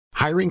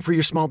Hiring for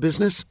your small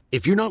business?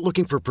 If you're not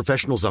looking for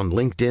professionals on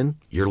LinkedIn,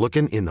 you're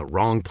looking in the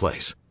wrong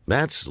place.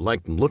 That's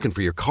like looking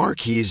for your car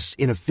keys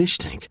in a fish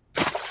tank.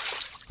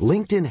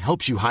 LinkedIn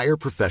helps you hire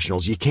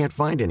professionals you can't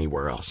find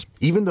anywhere else,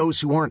 even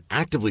those who aren't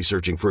actively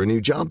searching for a new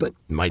job but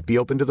might be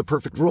open to the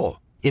perfect role.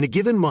 In a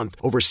given month,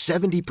 over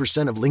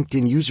 70% of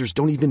LinkedIn users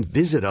don't even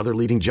visit other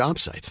leading job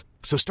sites.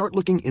 So start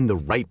looking in the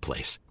right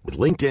place. With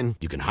LinkedIn,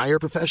 you can hire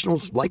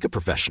professionals like a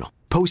professional.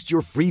 Post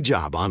your free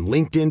job on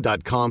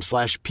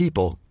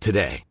linkedin.com/people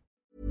today.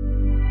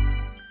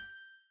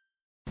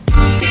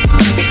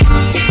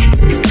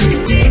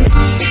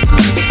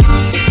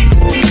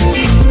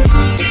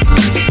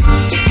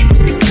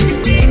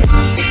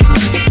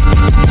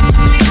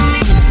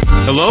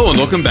 Hello and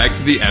welcome back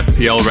to the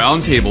FPL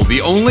Roundtable,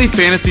 the only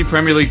fantasy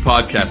Premier League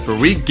podcast where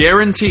we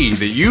guarantee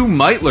that you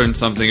might learn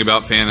something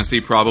about fantasy,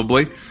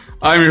 probably.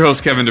 I'm your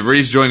host, Kevin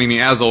DeVries. Joining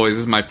me, as always,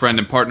 is my friend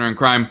and partner in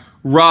crime,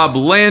 Rob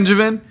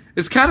Langevin.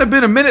 It's kind of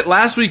been a minute.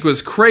 Last week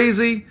was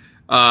crazy.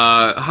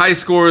 High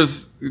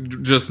scores,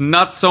 just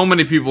not so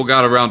many people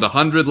got around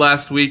 100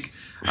 last week.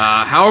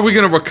 How are we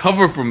going to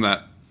recover from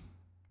that?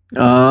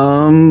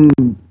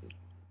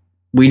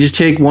 We just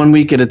take 1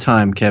 week at a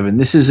time, Kevin.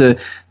 This is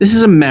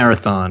a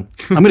marathon.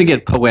 I'm going to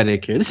get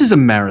poetic here. This is a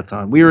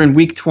marathon. We are in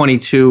week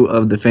 22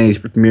 of the Fantasy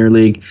Premier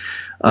League.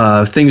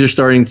 Things are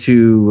starting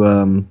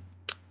to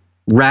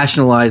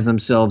rationalize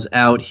themselves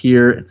out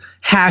here.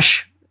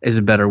 Hash is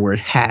a better word.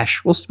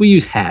 Hash. We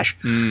use hash,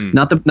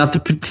 not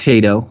the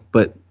potato,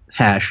 but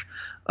hash.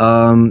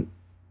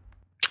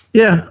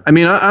 Yeah, I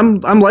mean,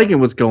 I'm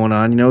liking what's going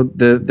on. You know,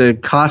 the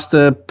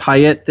Costa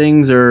Payet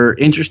things are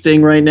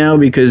interesting right now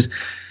because.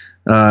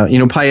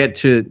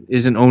 Payet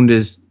isn't owned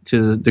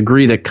to the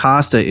degree that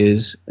Costa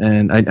is,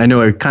 and I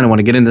know I kind of want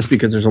to get in this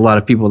because there's a lot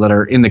of people that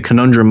are in the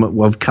conundrum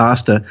of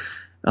Costa.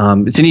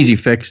 It's an easy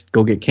fix.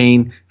 Go get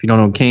Kane. If you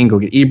don't own Kane, go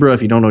get Ibra.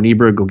 If you don't own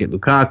Ibra, go get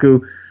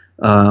Lukaku.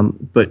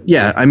 But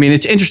yeah, I mean,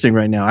 it's interesting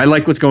right now. I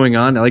like what's going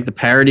on. I like the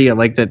parity. I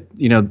like that,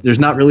 there's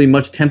not really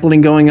much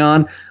templating going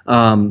on.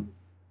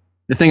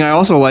 The thing I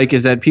also like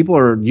is that people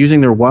are using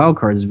their wild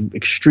cards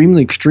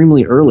extremely,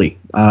 extremely early.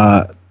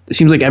 It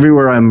seems like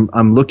everywhere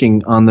I'm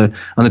looking on the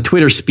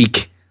Twitter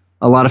speak,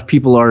 a lot of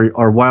people are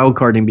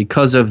wildcarding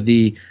because of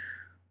the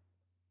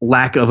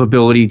lack of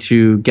ability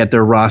to get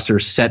their roster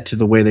set to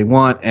the way they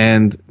want,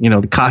 and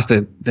the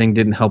Costa thing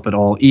didn't help at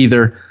all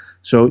either.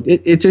 So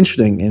it's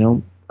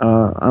interesting.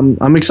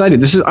 I'm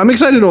excited. I'm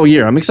excited all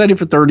year. I'm excited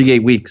for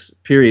 38 weeks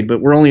period, but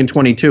we're only in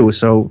 22,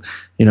 so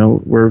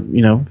we're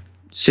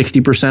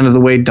 60% of the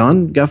way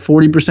done. Got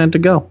 40% to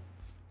go.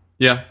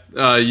 Yeah,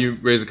 you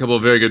raised a couple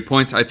of very good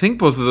points. I think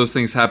both of those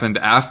things happened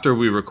after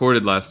we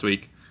recorded last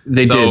week.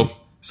 They did.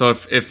 So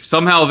if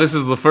somehow this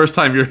is the first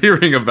time you're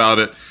hearing about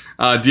it,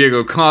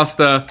 Diego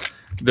Costa,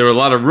 there were a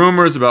lot of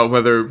rumors about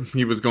whether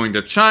he was going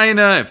to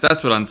China, if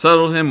that's what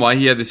unsettled him, why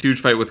he had this huge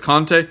fight with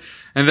Conte.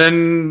 And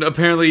then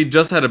apparently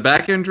just had a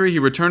back injury. He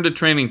returned to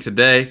training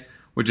today,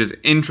 which is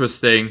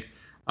interesting.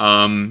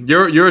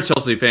 You're a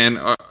Chelsea fan.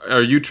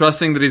 Are you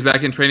trusting that he's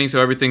back in training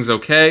so everything's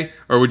okay?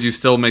 Or would you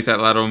still make that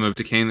lateral move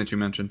to Kane that you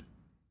mentioned?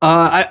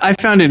 I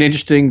found it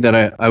interesting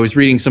that I was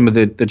reading some of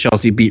the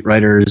Chelsea beat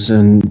writers,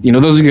 and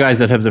those are the guys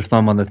that have their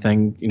thumb on the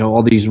thing.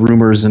 All these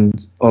rumors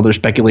and all their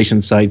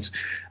speculation sites.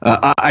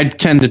 I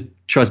tend to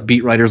trust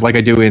beat writers like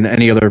I do in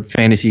any other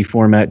fantasy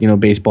format,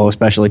 baseball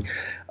especially.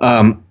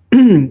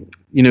 In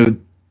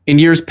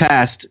years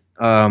past,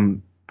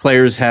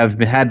 players have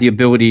had the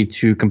ability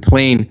to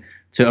complain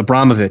to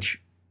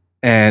Abramovich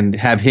and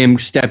have him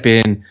step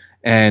in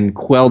and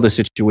quell the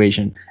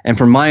situation. And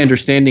from my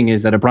understanding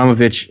is that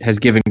Abramovich has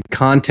given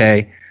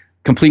Conte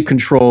complete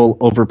control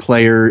over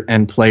player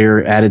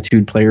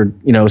attitude,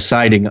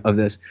 siding of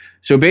this.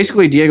 So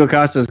basically Diego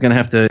Costa is going to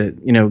have to,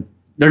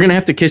 they're going to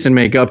have to kiss and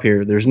make up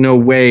here. There's no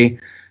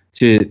way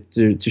to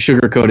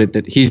sugarcoat it,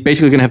 that he's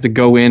basically going to have to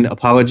go in,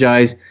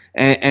 apologize,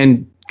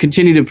 and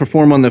continue to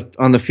perform on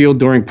the field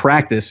during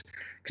practice.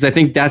 Because I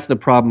think that's the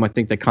problem I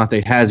think that Conte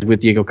has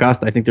with Diego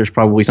Costa. I think there's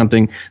probably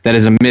something that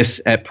is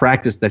amiss at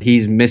practice, that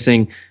he's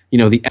missing,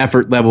 the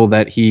effort level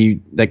that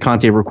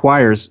Conte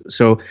requires.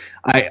 So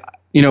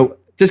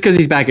just because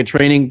he's back at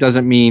training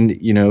doesn't mean,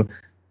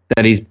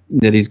 that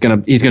he's gonna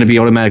be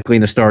automatically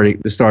in the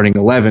starting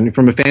 11.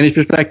 From a fantasy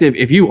perspective,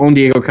 if you own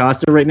Diego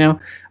Costa right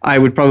now, I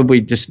would probably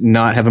just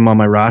not have him on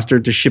my roster,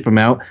 just ship him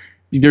out.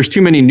 There's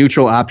too many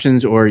neutral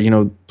options or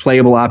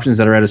playable options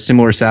that are at a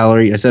similar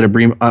salary. I said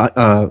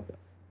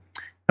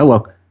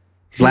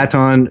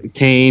Zlatan,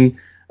 Kane.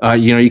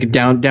 You could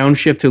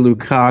downshift to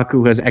Lukaku,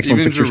 who has excellent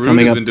Even fixtures Giroud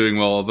coming has up. been doing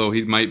well, although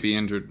he might be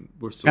injured.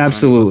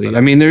 Absolutely.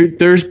 I mean,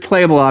 there's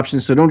playable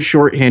options, so don't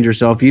shorthand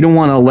yourself. You don't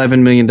want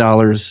 $11 million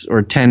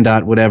or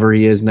 10 whatever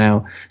he is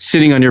now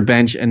sitting on your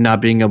bench and not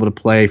being able to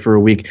play for a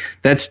week.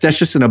 That's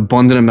just an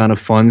abundant amount of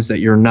funds that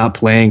you're not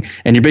playing,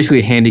 and you're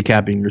basically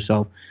handicapping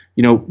yourself.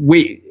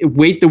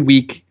 Wait the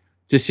week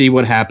to see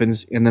what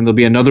happens, and then there'll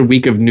be another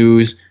week of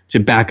news to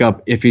back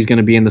up if he's going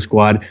to be in the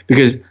squad,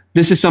 because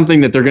this is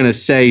something that they're going to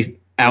say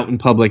out in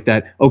public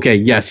that, okay,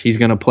 yes, he's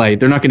going to play.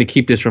 They're not going to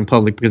keep this from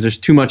public because there's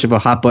too much of a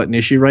hot button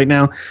issue right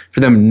now for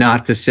them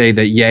not to say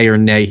that yay or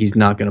nay, he's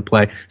not going to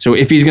play. So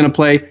if he's going to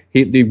play,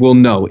 we'll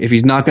know. If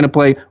he's not going to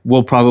play,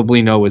 we'll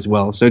probably know as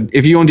well. So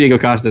if you own Diego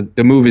Costa,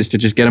 the move is to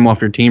just get him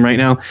off your team right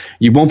now.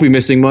 You won't be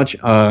missing much.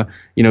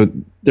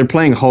 They're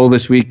playing Hull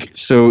this week,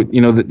 so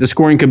the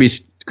scoring could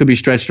be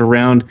stretched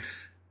around.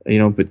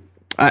 But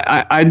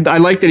I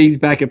like that he's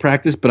back at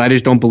practice, but I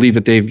just don't believe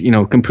that they've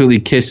completely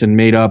kissed and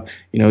made up.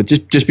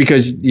 Just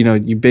because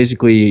you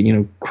basically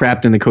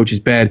crapped in the coach's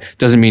bed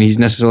doesn't mean he's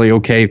necessarily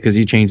okay because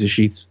he changed the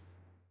sheets.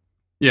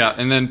 Yeah,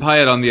 and then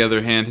Payet, on the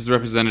other hand, his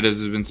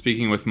representatives have been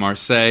speaking with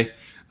Marseille.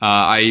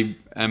 I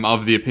am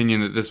of the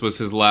opinion that this was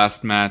his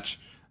last match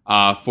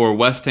for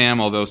West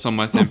Ham, although some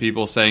West Ham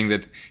people saying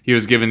that he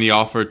was given the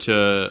offer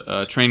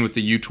to train with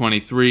the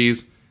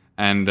U23s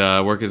and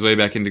work his way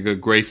back into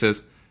good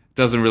graces.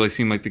 Doesn't really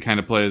seem like the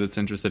kind of player that's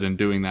interested in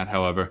doing that,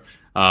 however.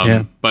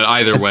 But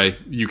either way,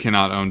 you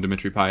cannot own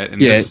Dimitri Payet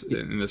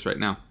in this right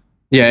now.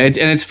 Yeah, and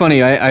it's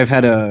funny. I've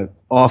had a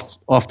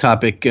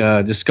off-topic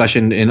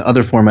discussion in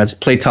other formats,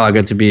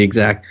 Playtaga to be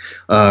exact.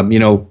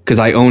 Because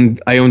I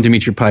own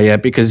Dimitri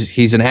Payet because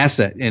he's an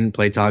asset in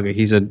Playtaga.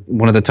 He's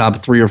one of the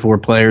top 3 or 4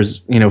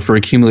 players, for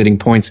accumulating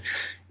points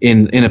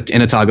in a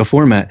Taga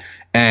format.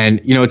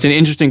 And it's an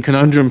interesting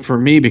conundrum for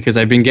me because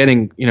I've been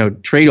getting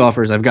trade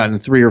offers. I've gotten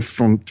 3 or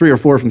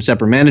 4 from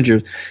separate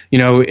managers.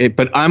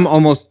 But I'm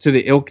almost to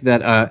the ilk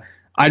that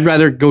I'd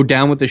rather go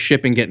down with the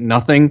ship and get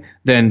nothing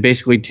than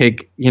basically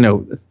take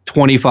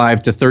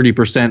 25 to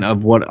 30%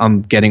 of what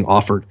I'm getting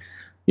offered.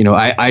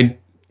 I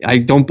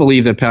don't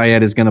believe that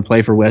Payet is going to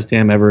play for West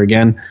Ham ever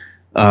again.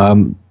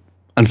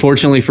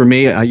 Unfortunately for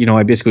me,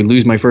 I basically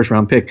lose my first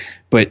round pick.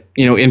 But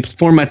in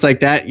formats like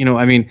that,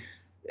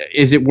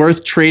 is it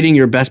worth trading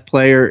your best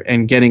player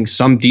and getting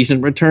some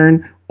decent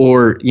return,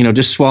 or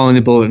just swallowing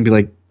the bullet and be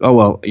like, oh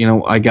well,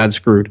 I got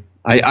screwed?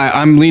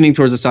 I'm leaning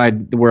towards the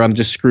side where I'm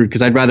just screwed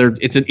because I'd rather,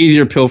 it's an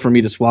easier pill for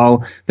me to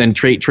swallow than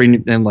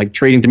trading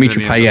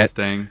Dimitri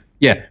Payet.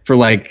 Yeah, for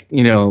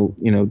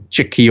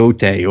Chick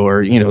Quixote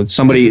or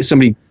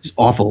somebody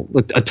awful,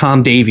 a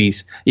Tom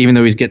Davies, even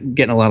though he's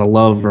getting a lot of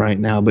love right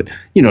now. But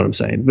you know what I'm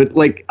saying. But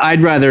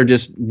I'd rather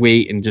just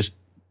wait and just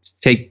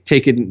take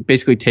it in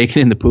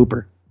the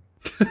pooper.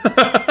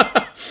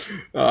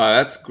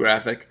 That's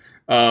graphic.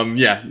 I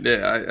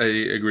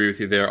agree with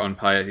you there on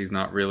Payet. He's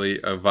not really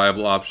a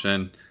viable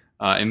option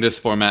in this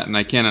format, and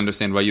I can't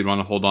understand why you'd want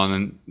to hold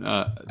on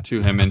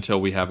to him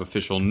until we have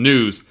official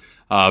news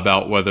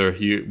about whether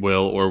he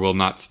will or will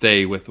not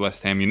stay with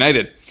West Ham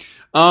United.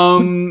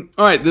 All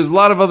right, there's a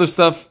lot of other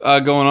stuff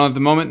going on at the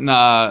moment.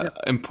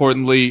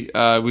 Importantly,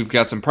 we've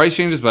got some price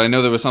changes, but I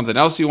know there was something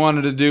else you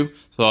wanted to do,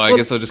 so I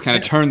guess I'll just kind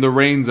of turn the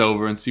reins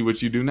over and see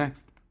what you do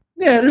next.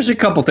 Yeah, there's a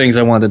couple things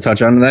I wanted to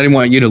touch on, and I didn't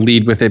want you to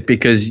lead with it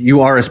because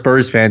you are a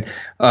Spurs fan.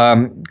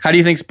 How do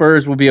you think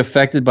Spurs will be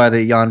affected by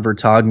the Jan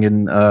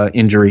Vertonghen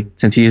injury,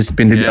 since he's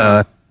been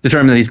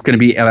determined that he's going to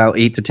be about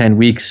 8 to 10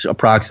 weeks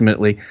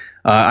approximately?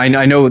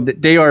 I know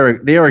that they are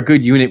a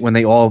good unit when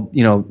they all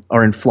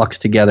are in flux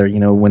together.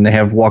 When they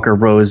have Walker,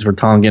 Rose,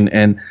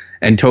 Vertonghen,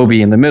 and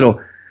Toby in the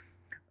middle.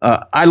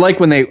 I like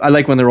when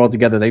they're all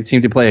together. They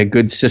seem to play a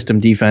good system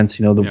defense.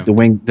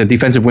 The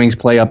defensive wings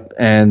play up,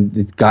 and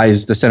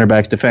the center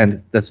backs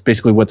defend. That's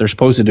basically what they're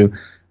supposed to do.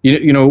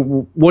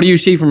 What do you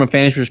see from a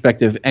fantasy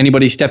perspective?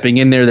 Anybody stepping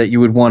in there that you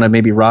would want to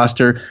maybe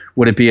roster?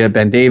 Would it be a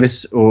Ben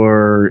Davis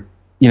or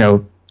a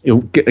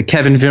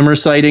Kevin Wimmer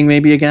sighting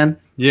maybe again?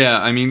 Yeah,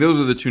 I mean those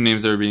are the 2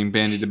 names that are being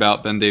bandied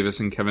about: Ben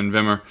Davis and Kevin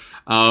Wimmer.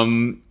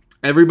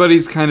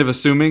 Everybody's kind of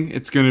assuming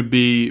it's going to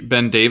be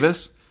Ben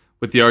Davis,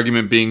 with the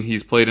argument being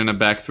he's played in a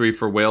back 3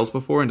 for Wales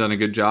before and done a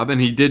good job.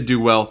 And he did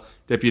do well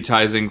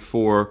deputizing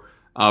for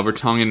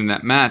Vertonghen in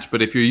that match.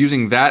 But if you're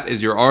using that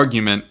as your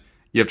argument,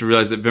 you have to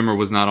realize that Wimmer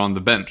was not on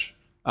the bench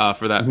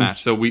for that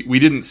match. So we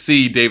didn't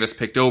see Davis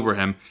picked over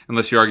him,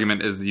 unless your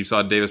argument is that you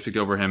saw Davis picked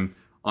over him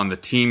on the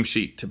team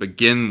sheet to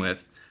begin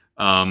with.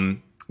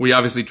 We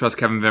obviously trust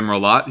Kevin Wimmer a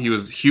lot. He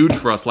was huge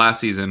for us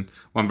last season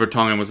when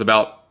Vertonghen was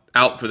about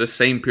out for the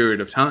same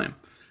period of time.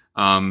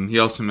 He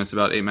also missed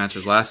about 8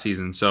 matches last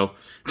season. So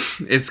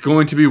it's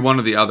going to be one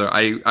or the other.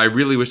 I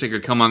really wish I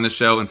could come on this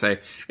show and say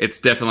it's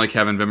definitely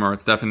Kevin Wimmer or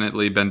it's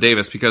definitely Ben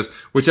Davis, because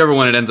whichever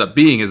one it ends up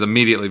being is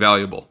immediately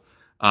valuable.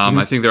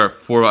 I think they're at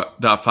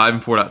 4.5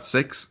 and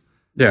 4.6.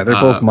 Yeah, they're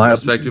both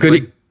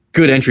respectively.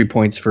 Good entry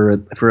points for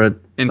a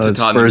into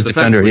Spurs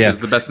defender, which is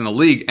the best in the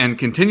league and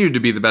continued to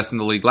be the best in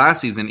the league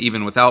last season,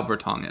 even without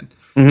Vertonghen.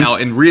 Now,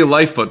 in real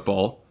life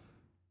football,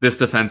 this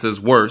defense is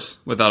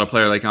worse without a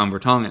player like Jan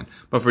Vertonghen.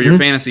 But for your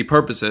fantasy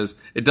purposes,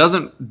 it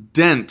doesn't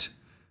dent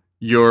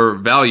your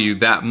value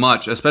that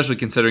much, especially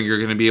considering you're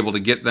going to be able to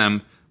get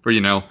them for,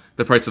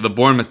 the price of the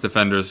Bournemouth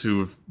defenders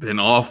who've been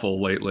awful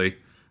lately.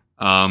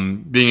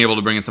 Being able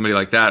to bring in somebody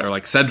like that, or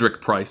like Cedric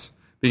Price,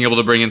 being able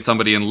to bring in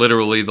somebody in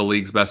literally the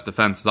league's best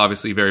defense is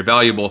obviously very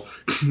valuable.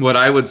 What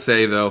I would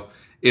say, though,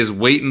 is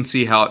wait and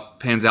see how it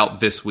pans out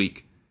this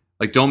week.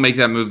 Don't make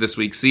that move this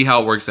week. See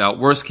how it works out.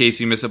 Worst case,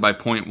 you miss it by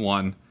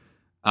 0.1.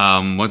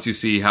 Once you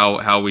see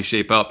how we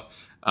shape up.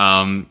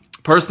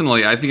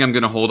 Personally, I think I'm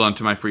going to hold on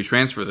to my free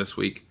transfer this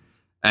week.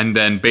 And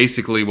then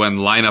basically when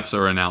lineups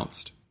are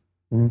announced,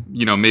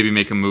 maybe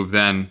make a move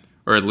then,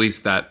 or at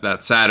least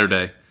that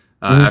Saturday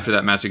after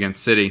that match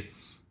against City.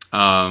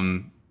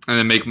 And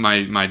then make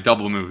my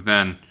double move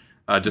then,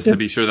 just to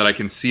be sure that I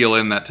can seal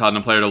in that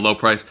Tottenham player at a low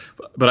price.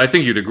 But I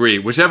think you'd agree,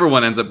 whichever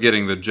one ends up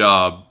getting the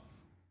job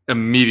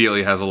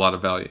immediately has a lot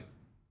of value.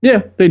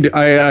 Yeah, they do.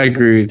 I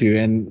agree with you.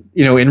 And,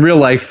 in real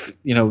life,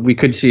 we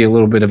could see a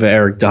little bit of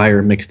Eric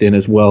Dyer mixed in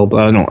as well. But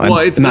I don't know.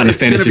 It's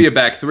going to be a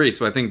back three,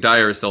 so I think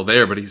Dyer is still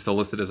there, but he's still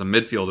listed as a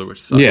midfielder,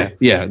 which sucks.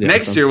 Yeah.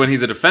 Next year, when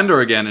he's a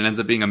defender again and ends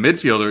up being a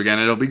midfielder again,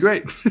 it'll be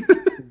great.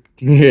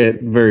 Yeah,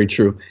 very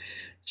true.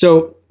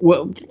 So,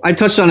 I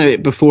touched on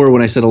it before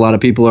when I said a lot of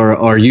people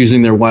are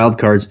using their wild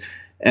cards.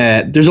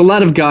 There's a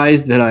lot of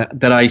guys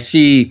that I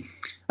see.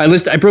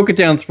 I broke it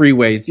down three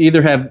ways. They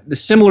either have the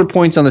similar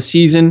points on the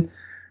season.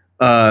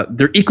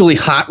 They're equally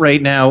hot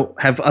right now,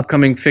 have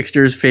upcoming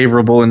fixtures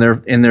favorable in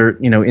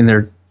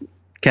their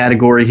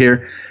category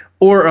here,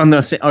 or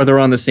they're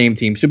on the same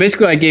team. So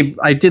basically,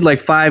 I did like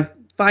five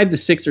to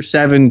 6 or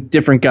 7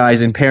 different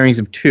guys in pairings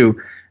of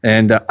 2,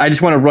 and I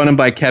just want to run them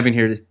by Kevin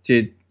here.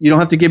 You don't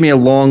have to give me a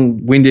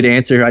long-winded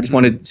answer. I just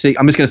want to say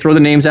I'm just going to throw the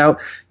names out.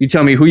 You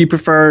tell me who you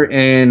prefer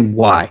and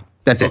why.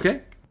 That's it.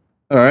 Okay.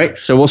 All right.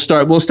 So we'll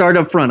start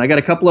up front. I got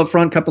a couple up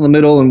front, couple in the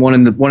middle, and one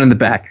in the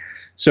back.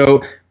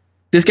 So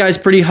this guy's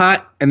pretty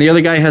hot, and the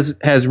other guy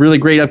has really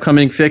great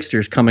upcoming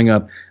fixtures coming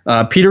up.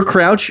 Peter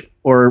Crouch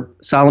or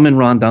Solomon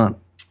Rondon.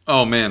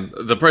 Oh man,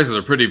 the prices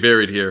are pretty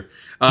varied here.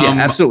 Yeah,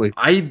 absolutely.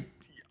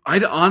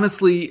 I'd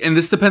honestly, and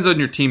this depends on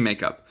your team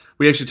makeup.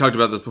 We actually talked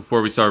about this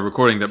before we started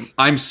recording, that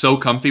I'm so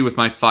comfy with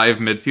my 5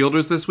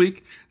 midfielders this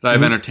week that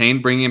I've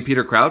entertained bringing in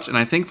Peter Crouch, and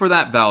I think for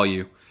that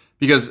value,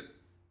 because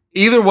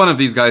either one of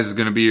these guys is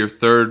going to be your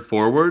third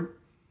forward,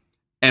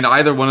 and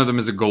either one of them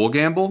is a goal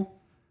gamble.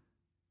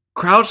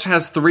 Crouch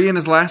has 3 in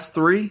his last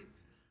 3.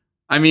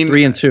 I mean,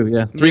 3 and 2,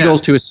 yeah. 3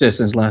 goals, 2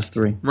 assists in his last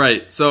 3.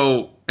 Right.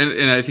 So,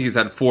 and I think he's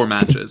had 4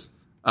 matches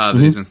that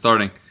he's been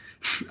starting.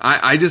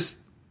 I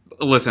just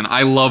listen.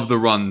 I love the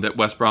run that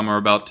West Brom are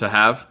about to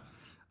have,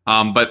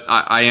 but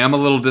I am a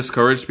little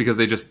discouraged because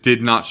they just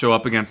did not show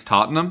up against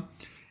Tottenham.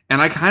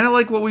 And I kind of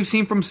like what we've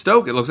seen from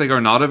Stoke. It looks like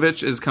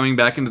Arnautovic is coming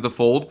back into the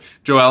fold.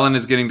 Joe Allen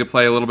is getting to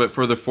play a little bit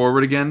further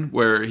forward again,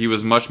 where he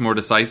was much more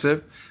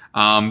decisive.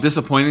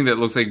 Disappointing that it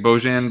looks like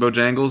Bojan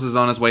Bojangles is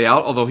on his way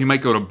out, although he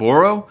might go to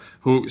Boro,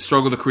 who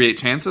struggled to create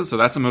chances. So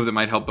that's a move that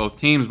might help both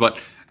teams.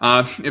 But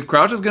if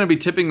Crouch is going to be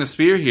tipping the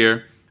spear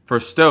here for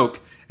Stoke,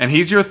 and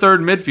he's your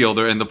third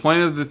midfielder, and the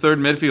point of the third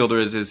midfielder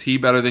is he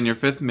better than your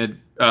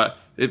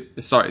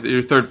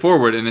your third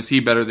forward, and is he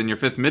better than your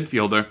 5th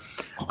midfielder?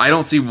 I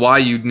don't see why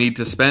you'd need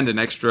to spend an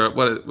extra,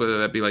 what would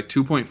that be, like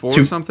 2.4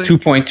 or something?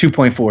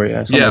 2.4,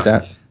 yeah, something like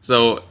that.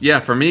 So, yeah,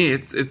 for me,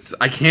 it's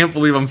I can't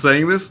believe I'm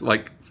saying this,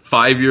 like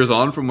 5 years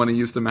on from when it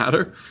used to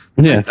matter.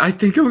 Yeah. I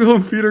think I'm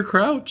going Peter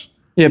Crouch.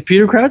 Yeah,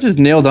 Peter Crouch is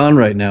nailed on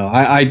right now.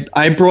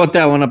 I brought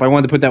that one up. I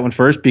wanted to put that one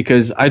first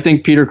because I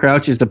think Peter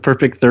Crouch is the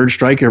perfect third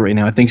striker right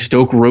now. I think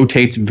Stoke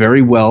rotates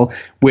very well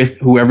with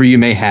whoever you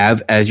may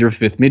have as your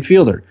 5th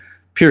midfielder.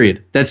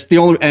 Period. That's the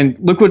only. And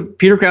look what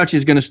Peter Crouch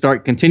is going to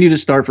continue to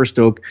start for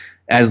Stoke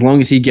as long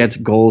as he gets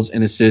goals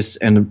and assists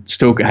and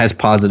Stoke has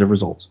positive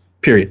results.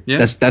 Period. Yeah.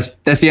 That's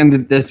the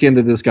end. That's the end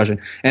of the discussion.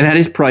 And at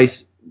his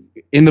price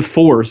in the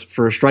 4s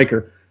for a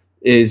striker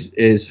is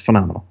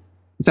phenomenal.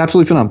 It's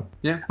absolutely phenomenal.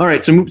 Yeah. All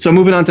right. So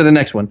moving on to the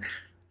next one.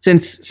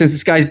 Since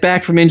this guy's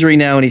back from injury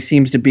now and he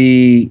seems to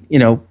be,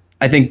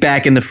 I think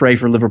back in the fray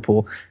for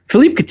Liverpool,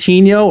 Philippe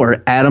Coutinho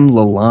or Adam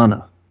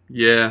Lallana?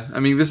 Yeah.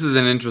 I mean, this is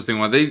an interesting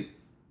one. They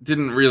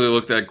didn't really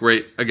look that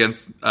great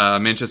against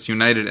Manchester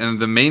United. And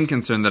the main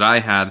concern that I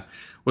had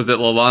was that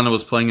Lallana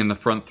was playing in the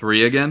front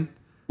 3 again,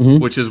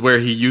 which is where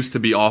he used to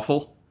be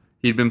awful.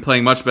 He'd been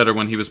playing much better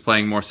when he was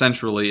playing more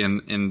centrally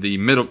in the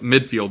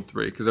midfield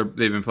 3, because they've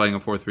been playing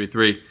a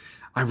 4-3-3.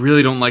 I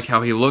really don't like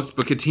how he looked,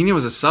 but Coutinho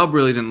as a sub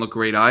really didn't look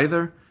great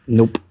either.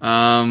 Nope.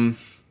 Man,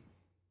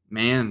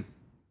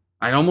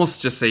 I'd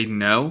almost just say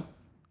no.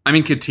 I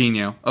mean,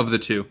 Coutinho of the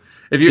 2.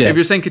 If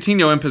you're saying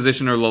Coutinho in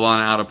position or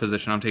Lallana out of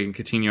position, I'm taking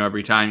Coutinho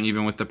every time,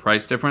 even with the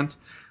price difference.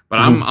 But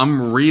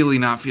I'm really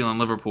not feeling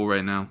Liverpool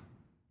right now.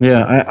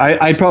 Yeah,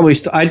 I'd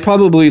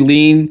probably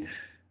lean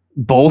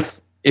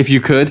both if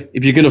you could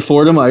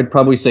afford them. I'd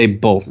probably say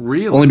both.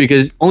 Really? Only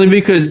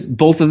because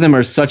both of them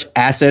are such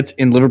assets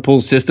in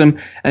Liverpool's system,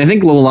 and I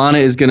think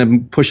Lallana is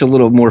going to push a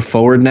little more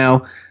forward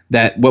now.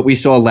 That what we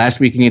saw last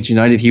week against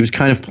United, he was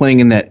kind of playing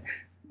in that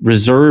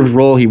reserve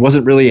role. He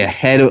wasn't really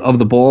ahead of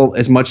the ball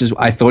as much as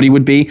I thought he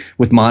would be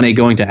with Mane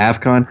going to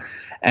AFCON.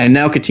 And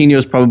now Coutinho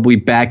is probably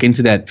back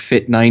into that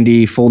fit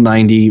 90, full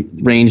 90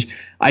 range.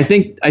 I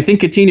think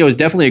Coutinho is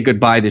definitely a good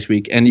buy this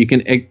week, and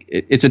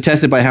it's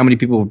attested by how many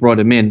people have brought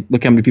him in.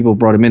 Look how many people have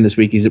brought him in this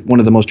week. He's one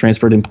of the most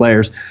transferred in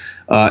players.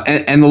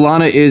 And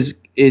Lallana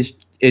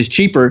is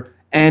cheaper,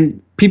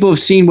 and people have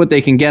seen what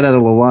they can get out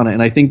of Lallana,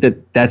 and I think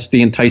that's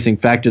the enticing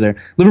factor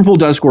there. Liverpool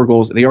does score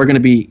goals. They are going to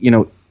be,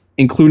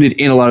 included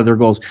in a lot of their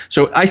goals.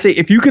 So I say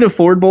if you can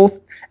afford both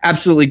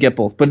absolutely get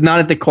both, but not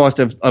at the cost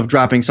of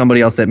dropping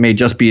somebody else that may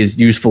just be as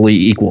usefully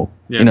equal.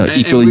 Yeah,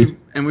 equally.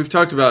 And we've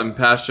talked about in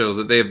past shows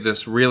that they have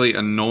this really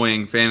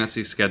annoying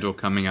fantasy schedule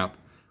coming up.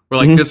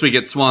 Where like this week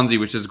it's Swansea,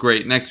 which is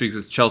great. Next week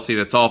it's Chelsea,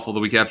 that's awful.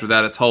 The week after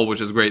that it's Hull, which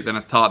is great. Then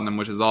it's Tottenham,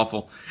 which is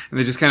awful. And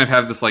they just kind of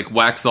have this like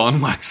wax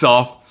on, wax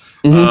off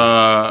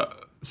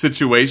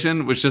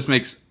situation, which just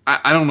makes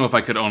I don't know if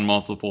I could own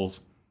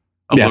multiples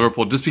of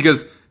Liverpool, just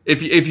because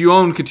if you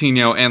own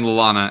Coutinho and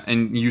Lallana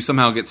and you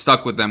somehow get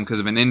stuck with them because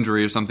of an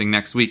injury or something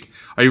next week,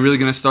 are you really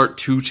going to start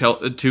two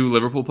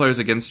Liverpool players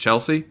against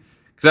Chelsea?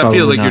 Because that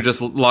feels like you're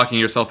just locking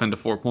yourself into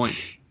 4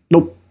 points.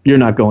 Nope, you're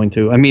not going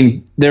to. I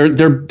mean,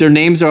 their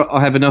names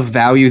have enough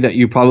value that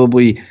you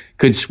probably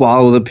could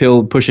swallow the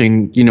pill,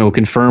 pushing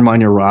confirm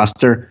on your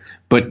roster.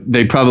 But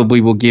they probably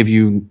will give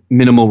you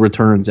minimal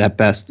returns at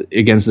best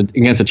against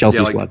a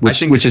Chelsea squad,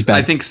 which is bad.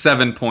 I think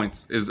 7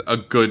 points is a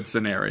good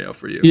scenario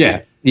for you.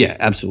 Yeah,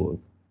 absolutely.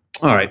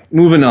 All right,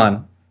 moving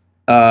on.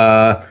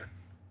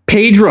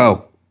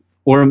 Pedro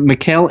or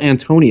Mikel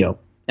Antonio.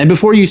 And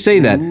before you say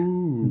that,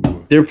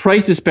 their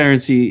price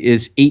disparity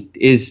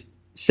is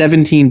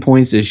 17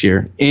 points this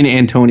year in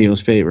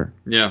Antonio's favor.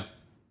 Yeah.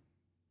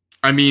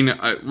 I mean,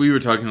 we were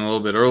talking a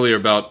little bit earlier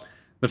about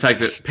the fact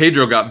that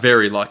Pedro got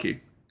very lucky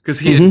because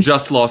he had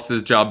just lost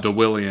his job to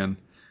Willian,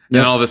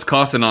 and all this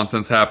Costa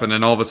nonsense happened,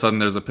 and all of a sudden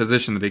there's a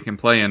position that he can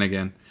play in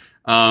again.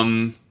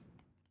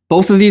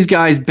 Both of these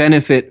guys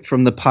benefit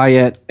from the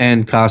Payet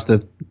and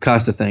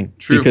Costa thing.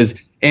 True. Because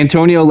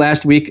Antonio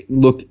last week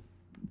looked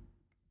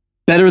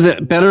better of a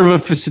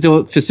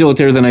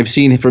facilitator than I've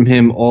seen from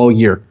him all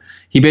year.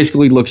 He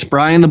basically looked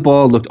spry in the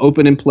ball, looked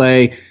open in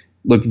play,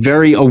 looked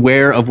very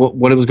aware of what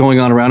was going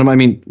on around him. I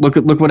mean, look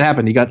what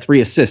happened. He got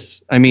 3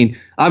 assists. I mean,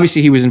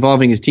 obviously he was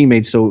involving his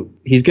teammates, so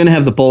he's going to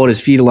have the ball at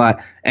his feet a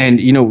lot. And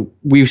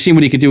we've seen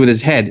what he could do with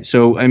his head.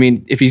 So I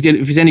mean, if he's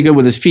any good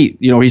with his feet,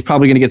 he's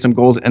probably going to get some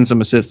goals and some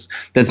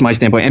assists. That's my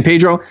standpoint. And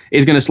Pedro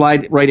is going to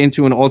slide right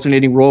into an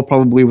alternating role,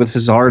 probably with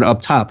Hazard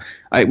up top.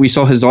 We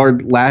saw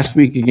Hazard last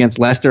week against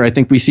Leicester. I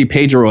think we see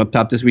Pedro up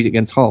top this week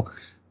against Hull.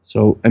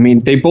 So I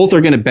mean, they both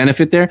are going to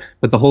benefit there.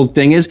 But the whole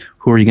thing is,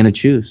 who are you going to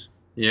choose?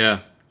 Yeah.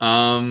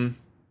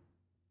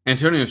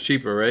 Antonio's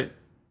cheaper, right?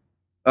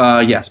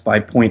 Yes, by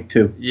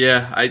 0.2.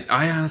 Yeah,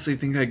 I honestly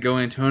think I'd go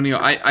Antonio.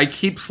 I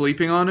keep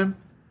sleeping on him.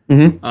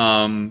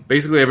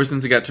 Basically, ever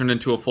since he got turned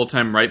into a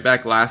full-time right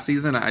back last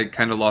season, I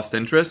kind of lost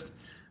interest.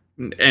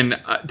 And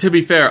to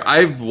be fair,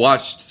 I've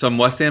watched some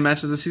West Ham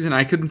matches this season.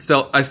 I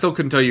still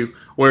couldn't tell you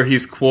where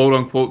he's quote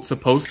unquote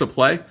supposed to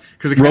play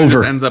because it kind of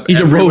just ends up.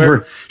 He's everywhere. a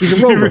rover.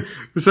 He's a rover.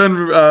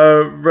 Send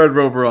Red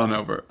Rover on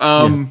over.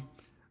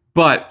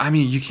 But I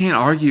mean, you can't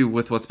argue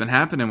with what's been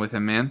happening with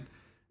him, man.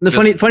 The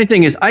funny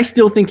thing is, I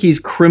still think he's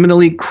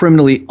criminally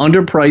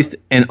underpriced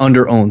and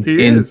underowned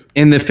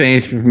in the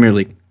fantasy Premier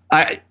League.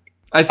 I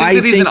think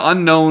that he's an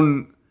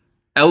unknown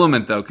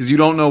element though, because you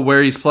don't know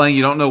where he's playing,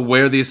 you don't know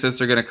where the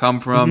assists are going to come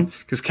from,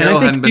 because Carroll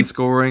hadn't been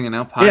scoring, and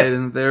now Payet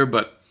isn't there.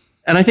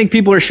 And I think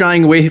people are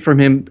shying away from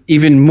him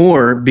even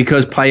more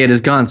because Payet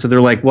is gone. So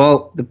they're like,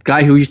 well, the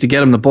guy who used to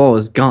get him the ball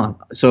is gone.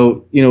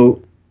 So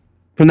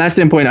from that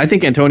standpoint, I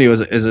think Antonio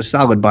is a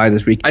solid buy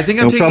this week. I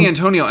think I'm taking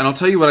Antonio, and I'll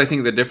tell you what I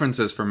think the difference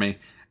is for me.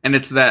 And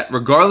it's that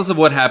regardless of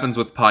what happens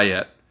with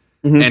Payet,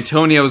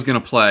 Antonio is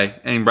going to play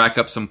and rack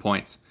up some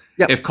points.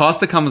 Yep. If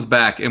Costa comes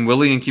back and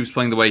Willian keeps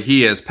playing the way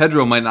he is,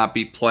 Pedro might not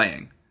be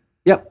playing.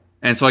 Yep.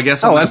 And so I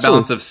guess on that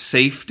balance of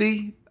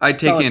safety, I'd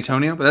take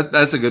Antonio, but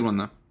that's a good one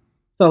though.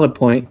 Solid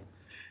point.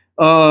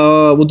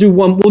 We'll do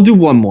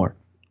one more.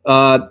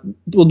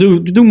 We'll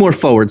do more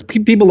forwards.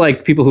 People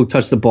like people who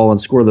touch the ball and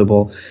score the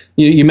ball.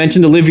 You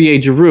mentioned Olivier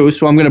Giroud,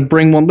 so I'm going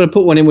to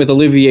put one in with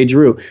Olivier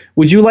Giroud.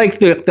 Would you like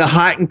the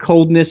hot and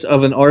coldness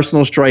of an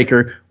Arsenal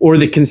striker or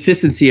the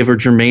consistency of a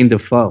Jermaine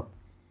Defoe?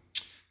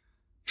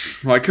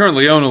 Well, I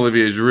currently own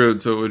Olivier Giroud,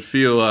 so it would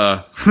feel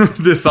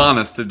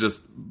dishonest to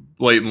just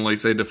blatantly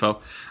say Defoe.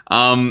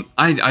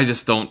 I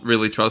just don't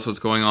really trust what's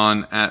going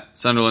on at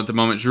Sunderland at the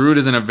moment. Giroud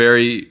is in a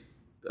very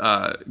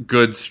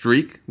good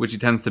streak, which he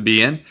tends to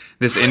be in.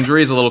 This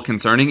injury is a little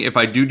concerning. If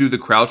I do the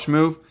crouch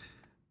move,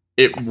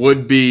 it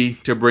would be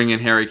to bring in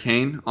Harry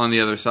Kane on the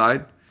other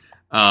side.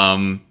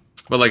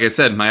 But like I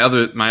said, my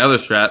other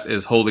strat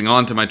is holding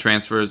on to my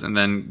transfers and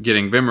then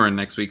getting Wimmer in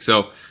next week.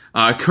 So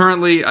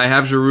currently I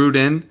have Giroud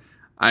in.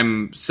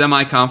 I'm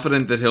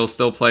semi-confident that he'll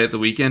still play at the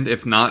weekend.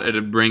 If not,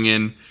 it'd bring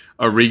in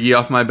Origi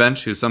off my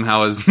bench, who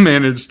somehow has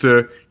managed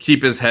to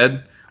keep his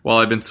head while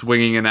I've been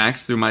swinging an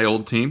axe through my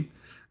old team.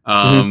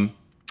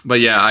 But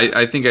yeah,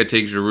 I think I'd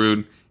take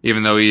Giroud,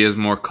 even though he is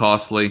more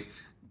costly.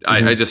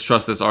 I just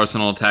trust this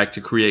Arsenal attack to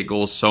create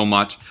goals so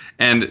much.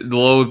 And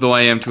loath though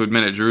I am to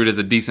admit it, Giroud is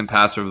a decent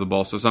passer of the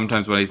ball. So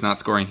sometimes when he's not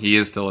scoring, he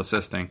is still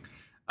assisting.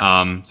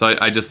 So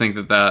I just think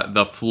that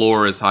the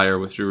floor is higher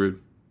with Giroud.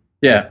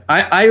 Yeah,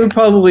 I would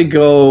probably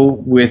go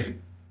with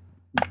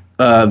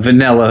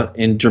Vanilla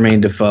in Jermaine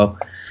Defoe.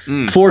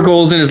 4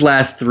 goals in his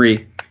last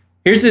 3.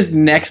 Here's his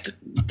next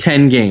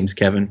 10 games,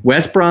 Kevin.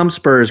 West Brom,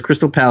 Spurs,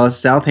 Crystal Palace,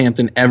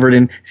 Southampton,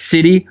 Everton,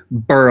 City,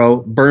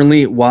 Borough,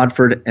 Burnley,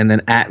 Watford, and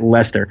then at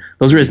Leicester.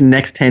 Those are his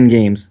next 10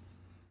 games.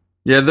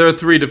 Yeah, there are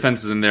 3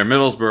 defenses in there.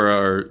 Middlesbrough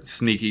are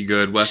sneaky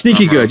good. West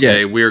Sneaky Brom are good, okay.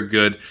 yeah. We're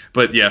good.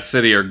 But yeah,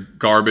 City are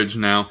garbage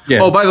now. Yeah.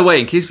 Oh, by the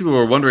way, in case people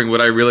were wondering, would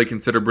I really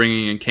consider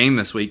bringing in Kane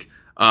this week?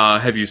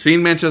 Have you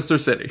seen Manchester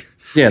City?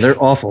 Yeah,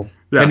 they're awful.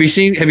 Yeah. Have you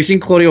seen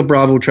Claudio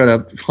Bravo try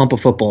to hump a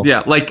football?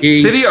 Yeah, like He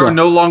City are sucks.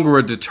 no longer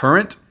a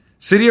deterrent.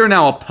 City are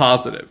now a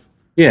positive.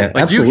 Yeah,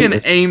 Like absolutely. you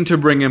can aim to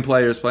bring in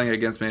players playing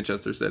against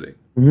Manchester City.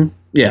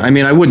 Yeah, I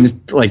mean, I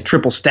wouldn't like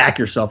triple stack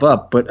yourself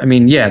up, but I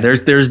mean, yeah,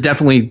 there's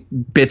definitely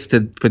bits to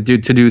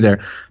do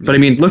there. But I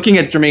mean, looking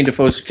at Jermaine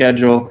Defoe's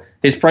schedule,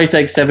 his price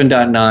tag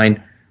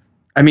 7.9.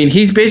 I mean,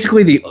 he's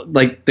basically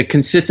the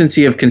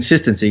consistency of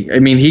consistency. I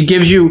mean, he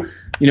gives you,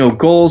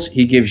 goals.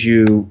 He gives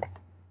you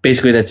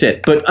basically that's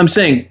it. But I'm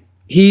saying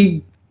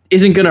he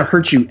isn't going to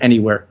hurt you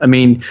anywhere. I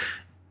mean,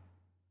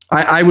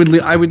 I would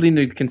lean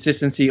the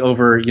consistency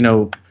over,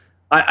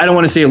 I don't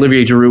want to say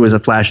Olivier Giroud is a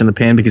flash in the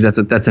pan because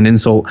that's an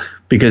insult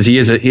because he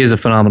is a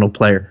phenomenal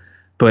player.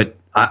 But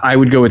I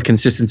would go with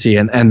consistency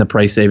and the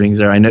price savings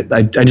there.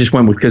 I just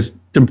went with because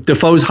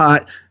Defoe's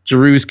hot,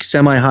 Giroud's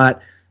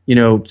semi-hot.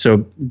 So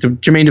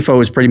Jermaine Defoe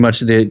is pretty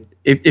much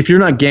if you're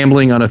not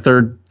gambling on a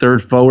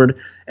third forward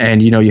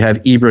and you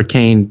have Ibra,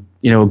 Kane,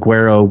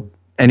 Aguero,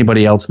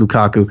 anybody else,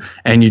 Lukaku,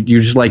 and you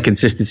just like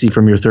consistency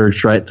from your third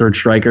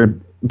striker.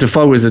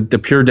 Defoe is the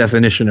pure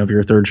definition of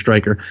your third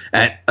striker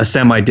at a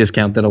semi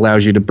discount that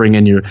allows you to bring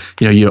in your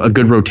a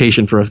good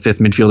rotation for a fifth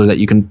midfielder that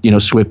you can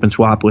swip and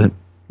swap with.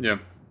 Yeah.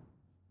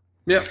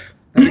 Yeah.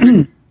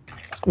 And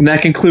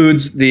that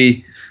concludes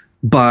the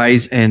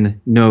buys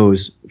and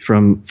no's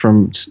from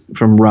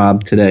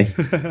Rob today.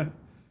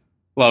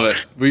 Love it.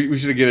 We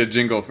should get a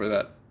jingle for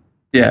that.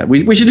 Yeah,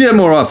 we should do that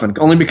more often,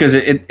 only because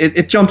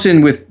it jumps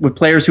in with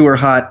players who are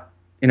hot.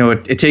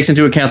 It takes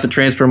into account the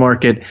transfer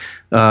market,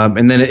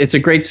 and then it's a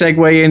great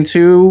segue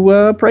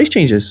into price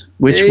changes,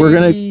 which we're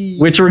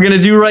gonna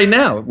do right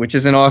now, which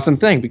is an awesome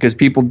thing because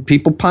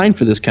people pine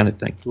for this kind of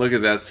thing. Look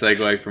at that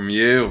segue from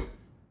you.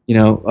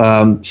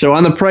 So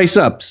on the price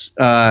ups,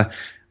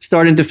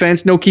 starting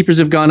defense, no keepers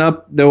have gone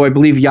up, though I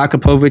believe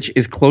Jakupovic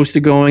is close to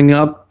going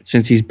up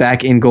since he's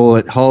back in goal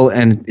at Hull,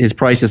 and his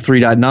price of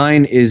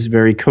 3.9 is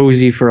very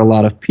cozy for a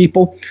lot of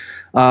people.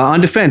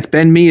 On defense,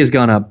 Ben Mee has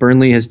gone up.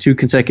 Burnley has 2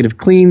 consecutive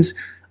cleans.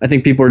 I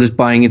think people are just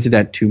buying into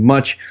that too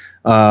much.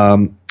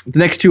 The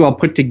next 2 I'll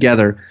put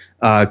together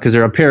because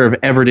they're a pair of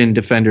Everton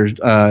defenders.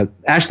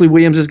 Ashley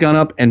Williams has gone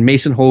up, and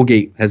Mason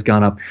Holgate has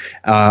gone up.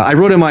 I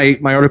wrote in my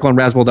article on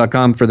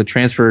Razzball.com for the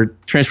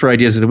transfer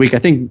ideas of the week. I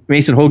think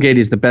Mason Holgate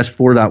is the best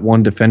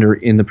 4.1 defender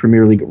in the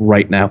Premier League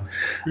right now.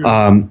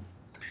 Yeah.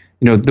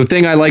 The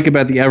thing I like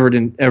about the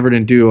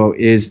Everton duo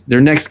is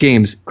their next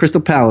games: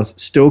 Crystal Palace,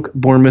 Stoke,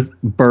 Bournemouth,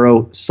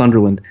 Borough,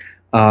 Sunderland.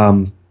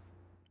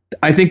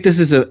 I think this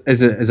is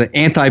an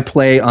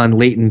anti-play on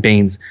Leighton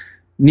Baines.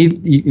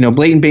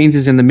 Leighton Baines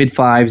is in the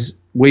mid-5s.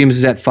 Williams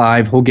is at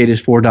 5. Holgate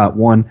is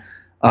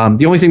 4.1.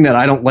 The only thing that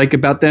I don't like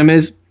about them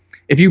is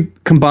if you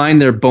combine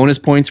their bonus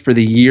points for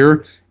the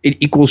year, it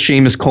equals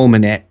Seamus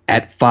Coleman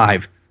at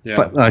 5. Yeah.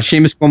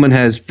 Seamus Coleman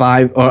has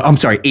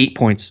 8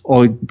 points.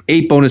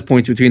 8 bonus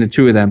points between the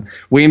two of them.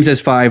 Williams has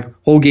 5.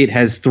 Holgate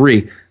has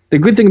 3. The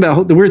weird thing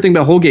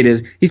about Holgate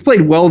is he's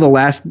played well the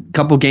last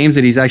couple games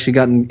that he's actually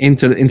gotten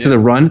into the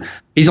run.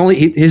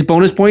 His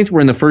bonus points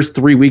were in the first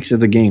 3 weeks of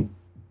the game.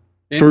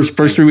 First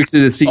 3 weeks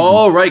of the season.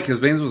 Oh, right,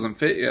 because Baines wasn't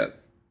fit yet.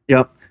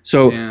 Yep.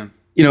 So,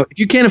 if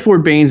you can't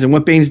afford Baines and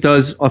what Baines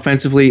does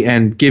offensively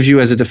and gives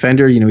you as a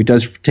defender, he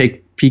does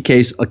take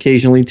PKs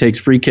occasionally, takes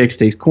free kicks,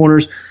 takes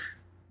corners.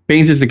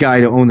 Baines is the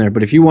guy to own there.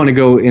 But if you want to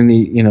go in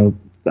the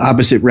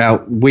opposite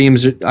route,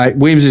 Williams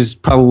is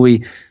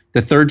probably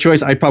the third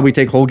choice. I'd probably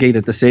take Holgate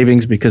at the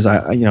savings because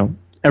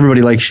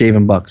everybody likes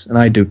shaving bucks, and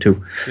I do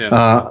too.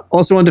 Yeah.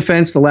 Also on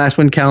defense, the last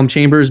one, Callum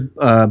Chambers.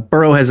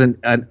 Borough has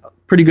a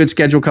pretty good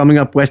schedule coming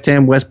up: West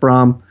Ham, West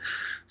Brom,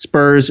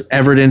 Spurs,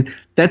 Everton.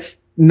 That's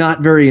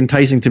not very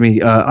enticing to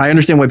me. I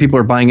understand why people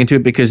are buying into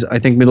it because I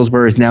think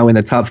Middlesbrough is now in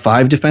the top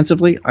 5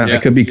 defensively. I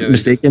could be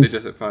mistaken. They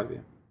just at 5, yeah.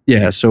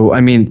 Yeah, so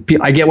I mean,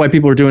 I get why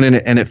people are doing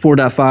it, and at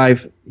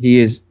 4.5, he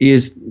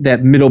is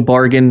that middle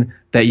bargain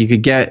that you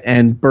could get.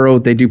 And Borough,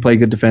 they do play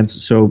good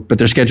defense, but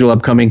their schedule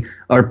upcoming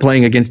are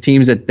playing against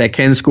teams that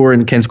can score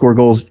and can score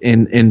goals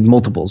in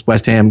multiples.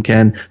 West Ham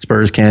can,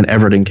 Spurs can,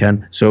 Everton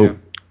can. So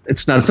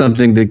it's not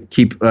something to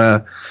keep.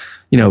 Don't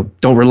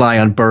rely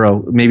on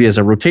Borough. Maybe as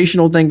a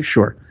rotational thing,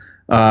 sure.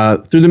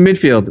 Through the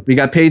midfield, we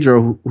got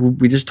Pedro, who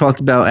we just talked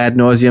about ad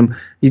nauseum.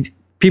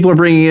 People are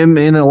bringing him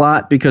in a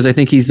lot because I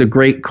think he's the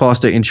great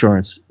Costa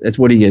insurance. That's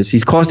what he is.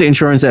 He's Costa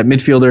insurance, that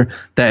midfielder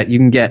that you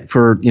can get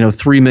for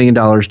 $3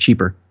 million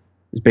cheaper.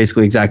 Is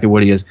basically exactly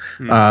what he is.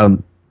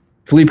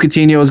 Philippe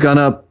Coutinho has gone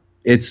up.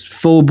 It's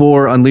full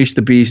bore unleash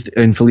the beast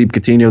in Philippe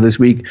Coutinho this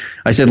week.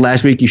 I said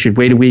last week you should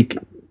wait a week.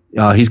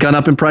 He's gone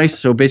up in price.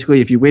 So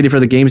basically, if you waited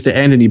for the games to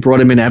end and you brought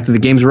him in after the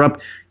games were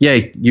up,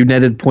 yay, you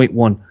netted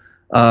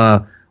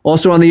 0.1.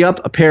 Also on the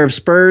up, a pair of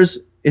Spurs.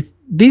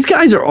 these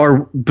guys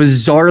are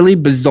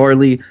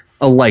bizarrely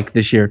alike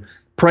this year.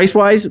 Price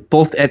wise,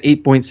 both at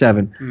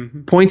 8.7.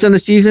 Mm-hmm. Points on the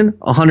season,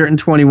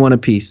 121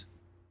 apiece.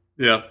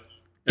 Yeah,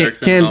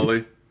 Eriksson and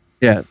Ali.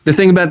 Yeah, the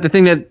thing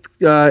that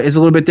is a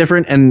little bit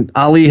different, and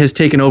Ali has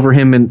taken over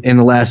him in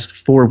the last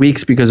 4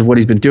 weeks because of what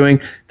he's been doing.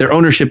 Their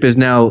ownership is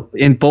now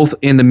in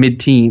the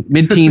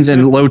mid-teens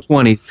and low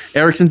 20s.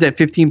 Eriksson's at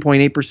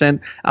 15.8%.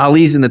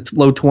 Ali's in the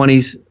low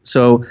 20s.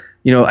 So,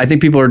 I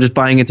think people are just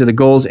buying into the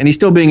goals, and he's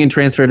still being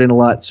transferred in a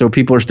lot. So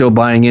people are still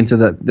buying into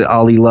the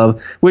Ali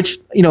love, which,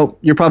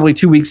 you're probably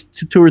 2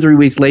 or 3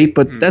 weeks late,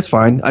 but that's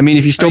fine. I mean,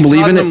 if you still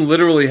believe in it. Tottenham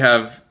literally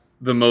have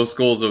the most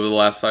goals over the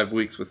last 5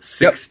 weeks with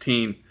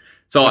 16. Yep.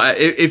 So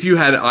if you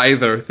had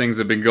either, things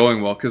have been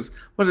going well. Because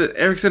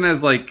Eriksson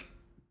has 3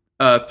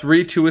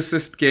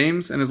 2-assist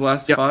games in his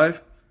last 5?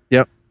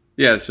 Yep.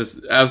 Yeah, it's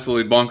just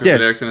absolutely bonkers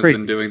what Eriksson has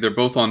been doing. They're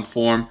both on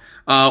form.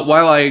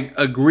 While I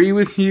agree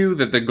with you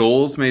that the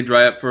goals may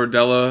dry up for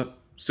Della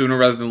sooner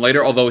rather than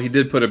later, although he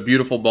did put a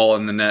beautiful ball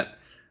in the net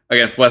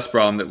against West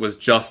Brom that was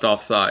just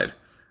offside.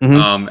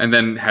 Mm-hmm. And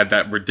then had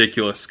that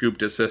ridiculous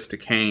scooped assist to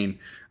Kane.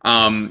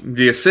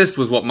 The assist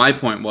was what my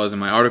point was in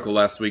my article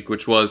last week,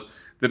 which was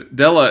that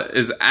Della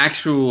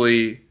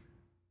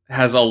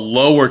has a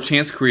lower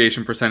chance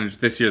creation percentage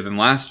this year than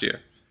last year.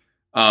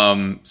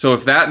 So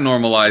if that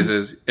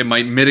normalizes, it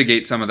might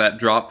mitigate some of that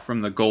drop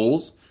from the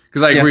goals.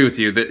 Because I agree with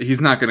you that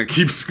he's not going to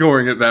keep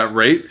scoring at that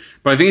rate,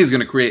 but I think he's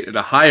going to create at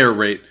a higher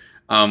rate,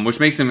 which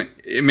makes him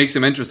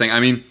interesting.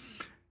 I mean,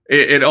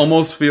 it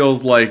almost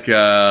feels like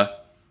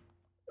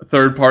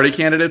third-party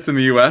candidates in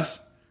the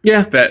U.S.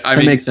 Yeah, that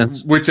makes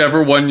sense.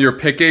 Whichever one you're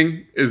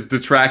picking is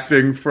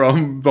detracting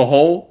from the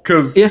whole,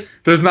 because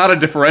there's not a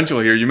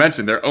differential here. You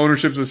mentioned their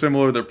ownerships are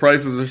similar, their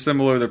prices are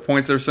similar, their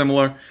points are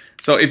similar.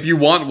 So if you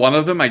want one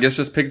of them, I guess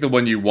just pick the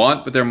one you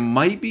want, but there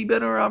might be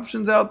better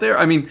options out there.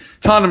 I mean,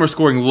 Tottenham are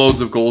scoring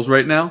loads of goals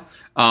right now.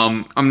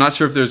 I'm not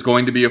sure if there's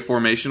going to be a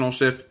formational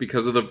shift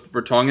because of the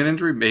Vertonghen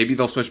injury. Maybe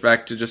they'll switch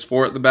back to just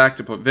 4 at the back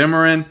to put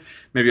Wimmer in.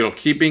 Maybe it'll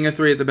keep being a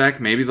 3 at the back.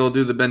 Maybe they'll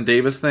do the Ben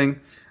Davis thing.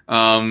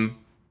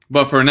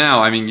 But for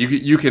now, I mean,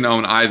 you can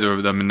own either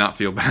of them and not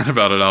feel bad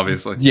about it,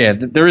 obviously. Yeah,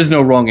 there is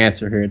no wrong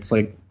answer here. It's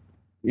like,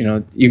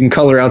 you can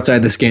color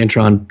outside the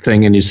Scantron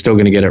thing and you're still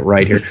going to get it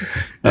right here.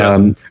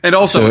 And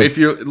also, if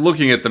you're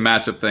looking at the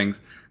matchup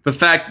things, the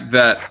fact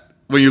that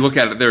when you look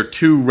at it, there are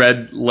 2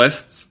 red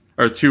lists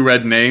or 2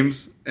 red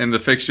names in the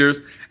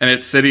fixtures, and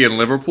it's City and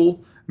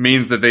Liverpool,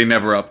 means that they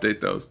never update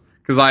those.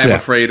 Because I am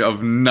afraid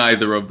of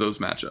neither of those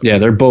matchups. Yeah,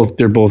 they're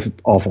both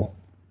awful.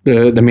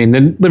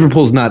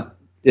 Liverpool's not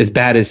as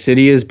bad as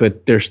City is,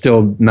 but they're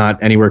still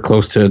not anywhere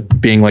close to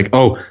being like,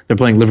 oh, they're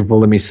playing Liverpool,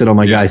 let me sit on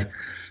my guys.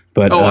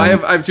 But I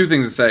have 2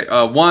 things to say.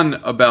 One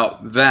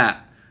about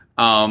that.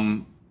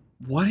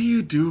 What do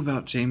you do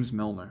about James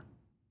Milner?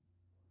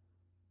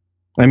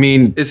 I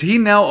mean, is he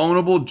now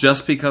ownable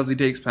just because he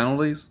takes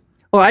penalties?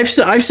 Well, I've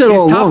said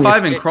all along. He's top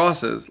 5 in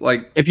crosses.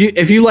 Like if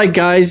you like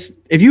guys,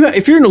 if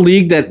you're in a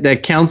league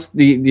that counts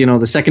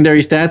the secondary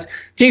stats,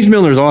 James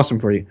Milner is awesome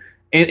for you.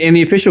 In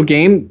the official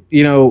game,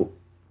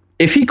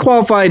 if he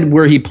qualified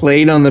where he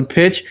played on the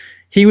pitch,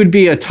 he would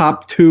be a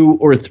top 2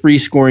 or 3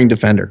 scoring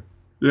defender.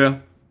 Yeah.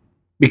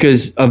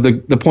 Because of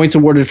the points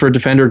awarded for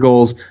defender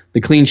goals,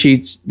 the clean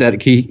sheets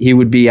that he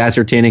would be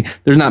ascertaining.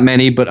 There's not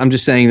many, but I'm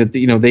just saying that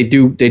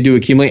they do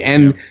accumulate,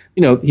 and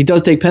he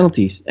does take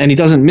penalties and he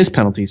doesn't miss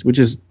penalties, which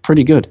is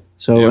pretty good.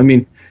 So I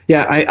mean,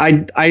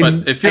 but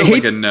it feels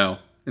like a no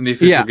in the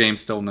official game.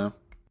 Still no.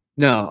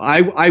 No,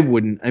 I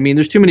wouldn't. I mean,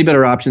 there's too many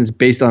better options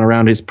based on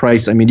around his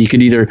price. I mean, you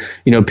could either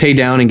pay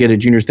down and get a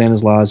Junior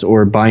Stanislaus,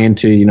 or buy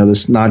into the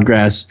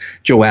Snodgrass,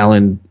 Joe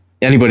Allen,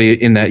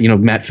 anybody in that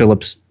Matt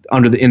Phillips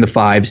in the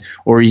 5s,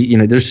 or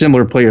there's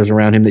similar players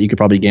around him that you could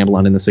probably gamble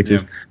on in the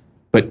 6s.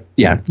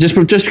 Yeah. But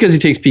just because he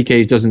takes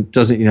PKs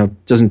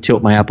doesn't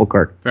tilt my apple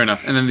cart. Fair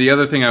enough. And then the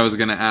other thing I was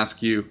going to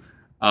ask you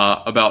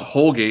about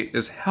Holgate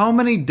is, how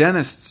many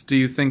dentists do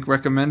you think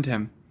recommend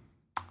him?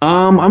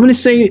 I'm going to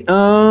say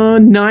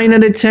 9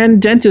 out of 10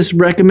 dentists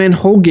recommend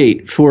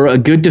Holgate for a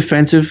good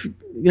defensive,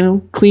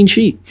 clean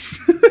sheet.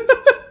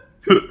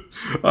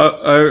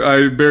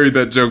 I buried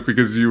that joke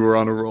because you were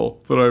on a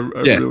roll, but I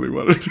really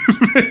wanted to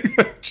make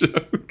that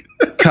joke.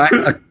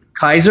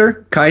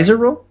 Kaiser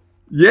roll?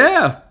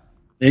 Yeah.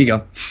 There you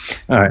go.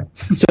 All right.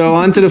 So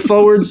on to the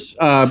forwards.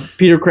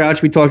 Peter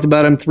Crouch, we talked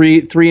about him.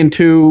 3 and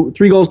 2,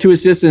 3 goals, 2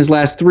 assists in his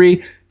last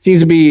 3.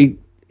 Seems to be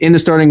in the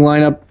starting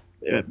lineup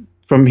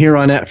from here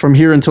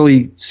until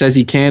he says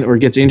he can't or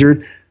gets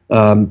injured.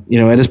 At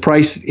his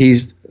price,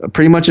 he's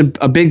pretty much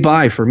a big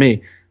buy for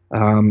me.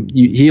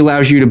 He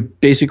allows you to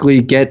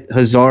basically get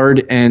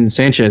Hazard and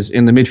Sanchez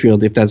in the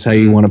midfield if that's how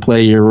you want to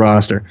play your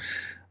roster.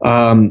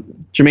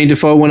 Jermaine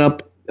Defoe went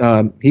up.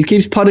 He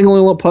keeps putting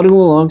along,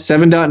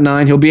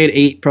 7.9. He'll be at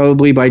 8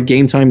 probably by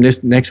game time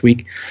next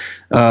week.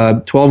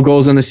 12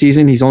 goals on the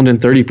season. He's owned in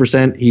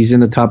 30%. He's in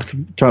the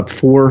top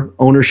 4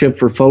 ownership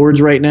for forwards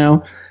right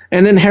now.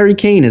 And then Harry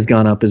Kane has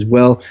gone up as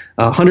well.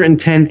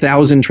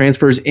 110,000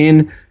 transfers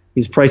in.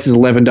 His price is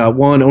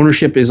 11.1.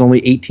 Ownership is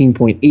only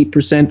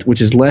 18.8%,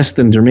 which is less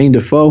than Jermaine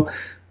Defoe.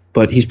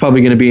 But he's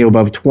probably going to be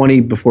above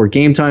 20 before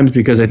game times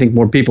because I think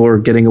more people are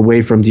getting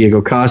away from Diego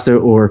Costa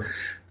or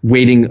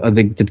waiting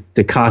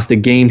the Costa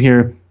game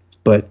here.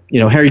 But,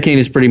 Harry Kane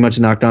is pretty much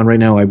knocked on right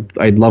now.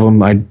 I love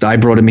him. I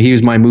brought him. He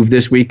was my move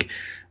this week.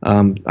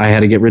 I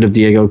had to get rid of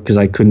Diego because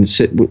I couldn't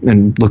sit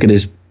and look at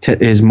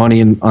his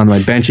money on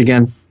my bench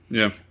again.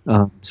 Yeah.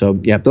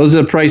 Those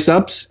are the price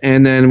ups,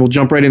 and then we'll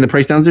jump right in the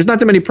price downs. There's not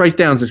that many price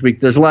downs this week.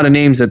 There's a lot of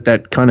names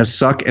that kind of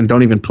suck and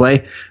don't even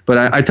play, but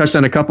I touched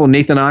on a couple.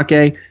 Nathan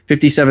Ake,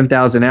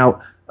 57,000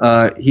 out.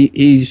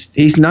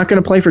 He's not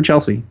going to play for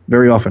Chelsea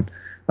very often.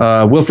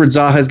 Wilfred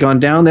Zaha has gone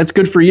down. That's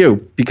good for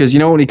you because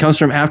when he comes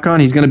from AFCON,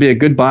 he's going to be a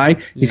good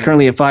buy. He's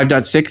currently at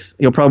 5.6.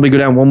 He'll probably go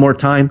down one more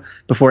time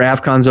before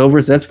AFCON's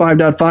over. So that's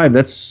 5.5.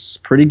 That's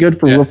pretty good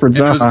for Wilfred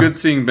Zaha. It was good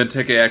seeing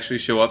Benteke actually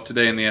show up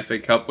today in the FA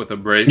Cup with a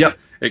brace. Yep.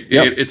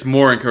 It's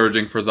more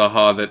encouraging for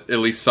Zaha that at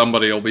least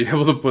somebody will be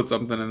able to put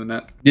something in the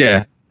net.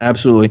 Yeah,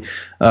 absolutely.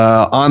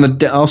 Also on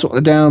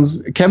the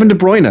downs, Kevin De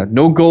Bruyne,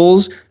 no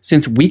goals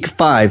since week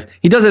 5.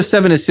 He does have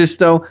 7 assists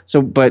though,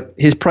 but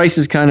his price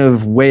is kind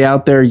of way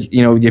out there.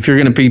 If you're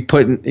going to be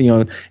putting,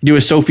 do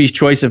a Sophie's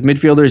choice of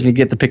midfielders and you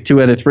get to pick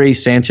 2 out of 3,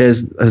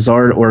 Sanchez,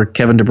 Hazard, or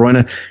Kevin De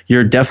Bruyne,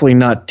 you're definitely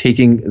not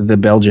taking the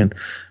Belgian.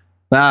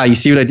 You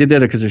see what I did there?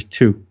 Because there's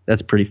 2.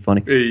 That's pretty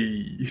funny.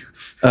 Hey.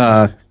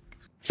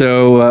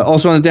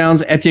 Also on the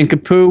downs, Etienne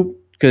Capoue,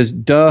 because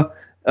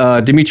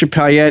Dimitri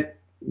Payet,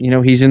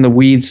 he's in the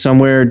weeds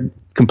somewhere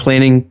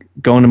complaining,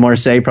 going to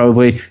Marseille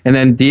probably. And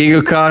then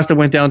Diego Costa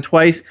went down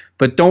twice,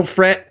 but don't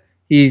fret.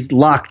 He's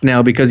locked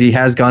now because he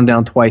has gone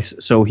down twice,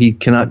 so he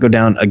cannot go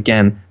down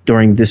again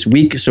during this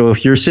week. So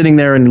if you're sitting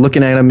there and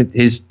looking at him,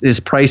 his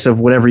price of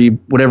whatever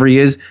he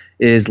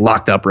is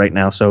locked up right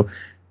now. So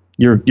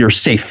you're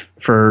safe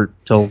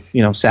till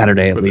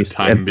Saturday at least,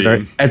 at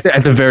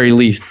the very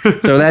least.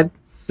 So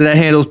that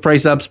handles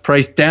price ups,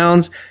 price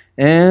downs,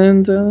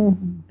 and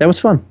that was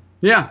fun.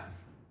 Yeah.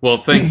 Well,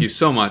 thank you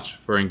so much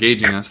for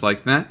engaging us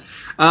like that.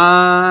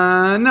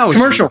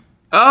 Commercial.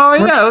 Oh,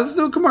 yeah, let's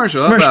do a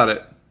commercial. How about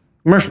it?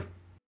 Commercial.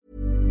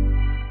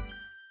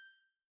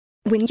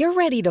 When you're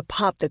ready to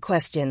pop the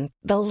question,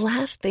 the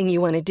last thing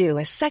you want to do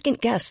is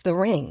second-guess the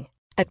ring.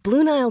 At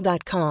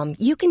BlueNile.com,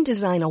 you can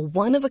design a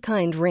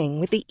one-of-a-kind ring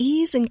with the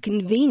ease and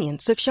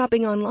convenience of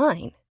shopping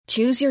online.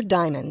 Choose your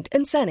diamond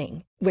and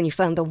setting. When you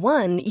find the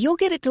one, you'll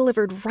get it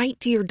delivered right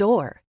to your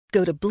door.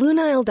 Go to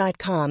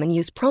BlueNile.com and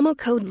use promo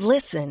code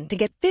LISTEN to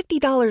get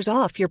 $50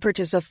 off your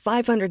purchase of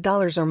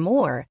 $500 or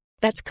more.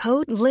 That's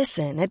code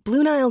LISTEN at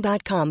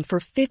BlueNile.com for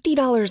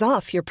 $50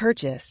 off your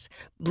purchase.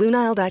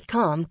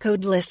 BlueNile.com,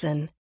 code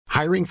LISTEN.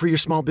 Hiring for your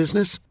small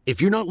business?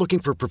 If you're not looking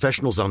for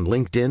professionals on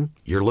LinkedIn,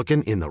 you're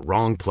looking in the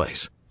wrong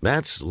place.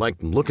 That's like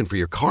looking for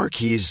your car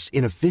keys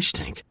in a fish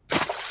tank.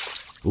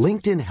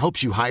 LinkedIn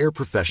helps you hire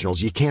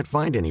professionals you can't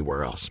find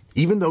anywhere else,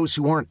 even those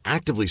who aren't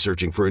actively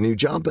searching for a new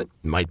job but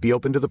might be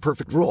open to the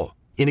perfect role.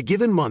 In a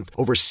given month,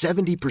 over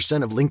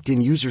 70% of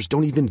LinkedIn users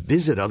don't even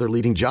visit other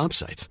leading job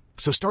sites.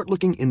 So start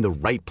looking in the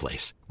right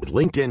place. With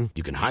LinkedIn,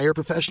 you can hire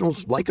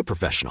professionals like a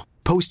professional.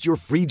 Post your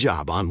free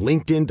job on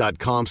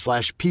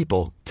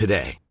linkedin.com/people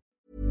today.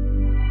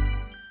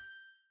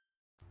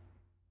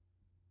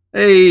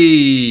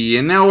 Hey,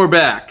 and now we're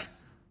back.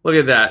 Look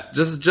at that.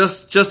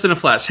 Just in a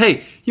flash.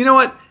 Hey, you know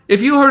what?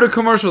 If you heard a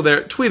commercial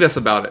there, tweet us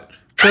about it.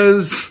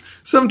 Because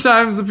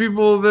sometimes the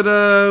people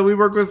that we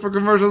work with for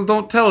commercials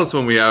don't tell us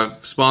when we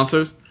have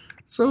sponsors.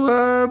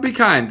 So be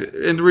kind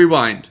and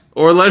rewind.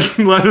 Or let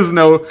us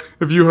know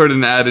if you heard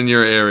an ad in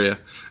your area.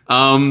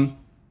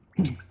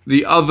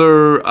 The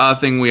other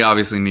thing we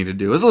obviously need to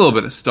do is a little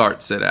bit of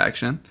start-sit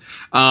action.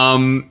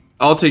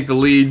 I'll take the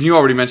lead. You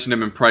already mentioned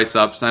him in price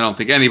ups. I don't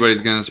think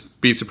anybody's going to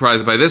be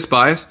surprised by this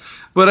bias.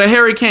 But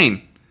Harry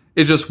Kane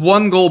is just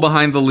 1 goal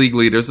behind the league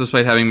leaders,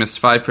 despite having missed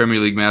 5 Premier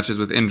League matches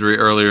with injury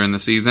earlier in the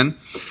season.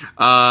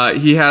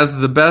 He has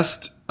the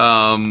best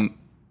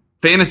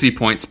fantasy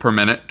points per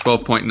minute,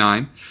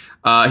 12.9.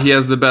 He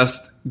has the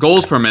best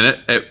goals per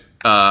minute at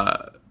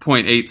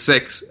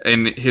 0.86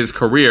 in his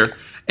career.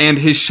 And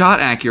his shot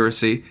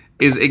accuracy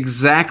is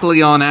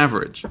exactly on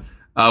average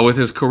with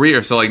his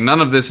career. So, none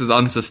of this is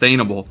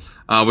unsustainable,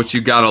 which you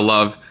gotta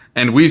love.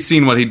 And we've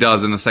seen what he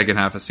does in the second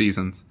half of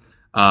seasons.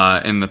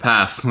 In the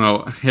past.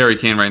 So Harry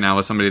Kane right now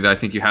is somebody that I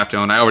think you have to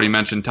own. I already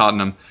mentioned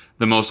Tottenham,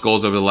 the most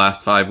goals over the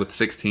last 5 with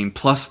 16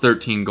 plus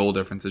 13 goal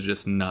difference is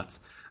just nuts.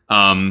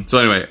 So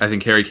anyway, I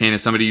think Harry Kane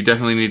is somebody you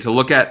definitely need to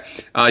look at.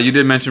 You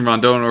did mention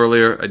Rondon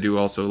earlier. I do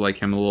also like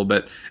him a little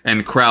bit.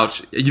 And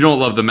Crouch, you don't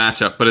love the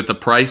matchup, but at the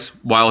price,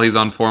 while he's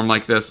on form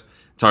like this,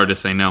 it's hard to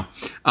say no.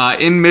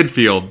 In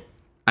midfield,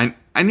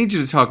 I need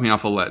you to talk me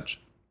off a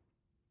ledge.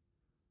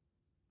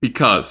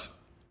 Because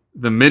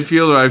the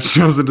midfielder I've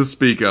chosen to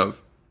speak of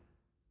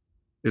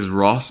is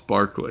Ross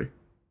Barkley.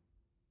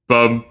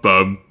 Bum,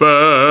 bum,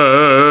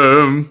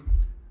 bum.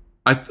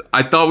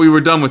 I thought we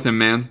were done with him,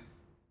 man.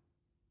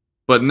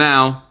 But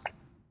now,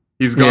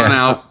 he's gone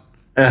out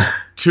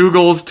 2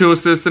 goals, 2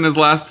 assists in his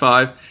last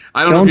 5.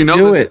 I don't know if you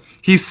know this.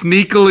 He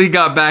sneakily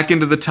got back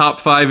into the top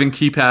 5 in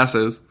key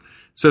passes.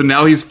 So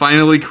now he's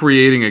finally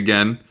creating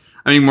again.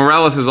 I mean,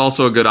 Morales is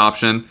also a good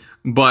option,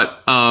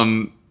 but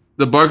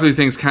the Barkley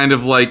thing's kind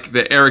of like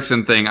the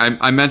Eriksen thing.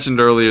 I mentioned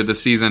earlier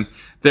this season,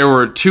 there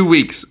were 2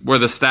 weeks where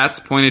the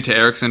stats pointed to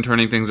Eriksen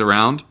turning things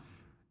around,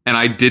 and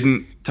I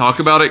didn't talk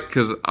about it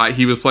because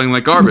he was playing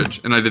like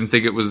garbage, and I didn't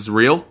think it was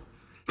real.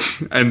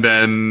 And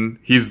then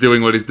he's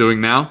doing what he's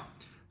doing now.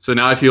 So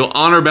now I feel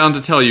honor bound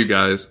to tell you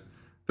guys,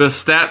 the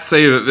stats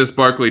say that this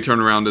Barkley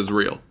turnaround is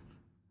real.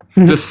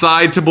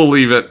 Decide to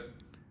believe it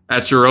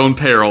at your own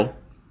peril,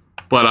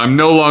 but I'm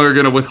no longer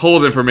going to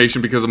withhold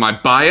information because of my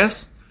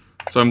bias.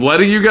 So I'm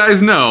letting you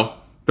guys know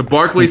the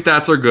Barkley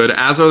stats are good,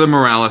 as are the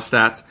Morales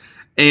stats,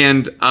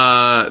 and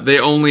they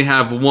only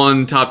have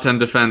 1 top 10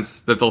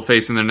 defense that they'll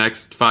face in their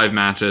next 5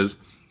 matches.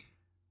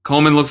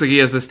 Coleman looks like he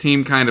has this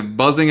team kind of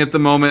buzzing at the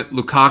moment.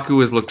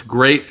 Lukaku has looked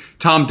great.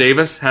 Tom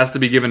Davis has to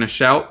be given a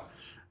shout.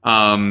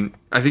 I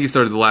think he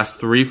started the last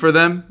 3 for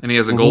them, and he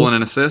has a goal and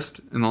an assist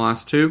in the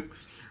last 2.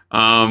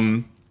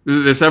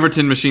 This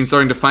Everton machine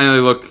starting to finally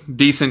look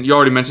decent. You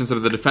already mentioned some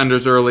of the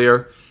defenders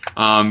earlier.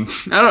 I'm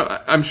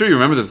sure you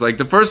remember this. Like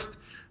the first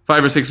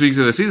 5 or 6 weeks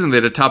of the season, they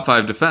had a top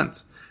 5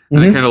 defense.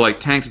 And it kind of like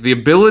tanked. The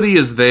ability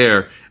is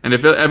there. And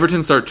if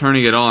Everton start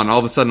turning it on, all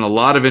of a sudden a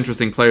lot of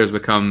interesting players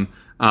become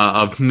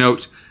of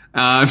note.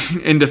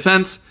 In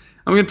defense,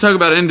 I'm going to talk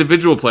about an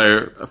individual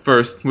player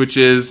first, which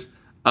is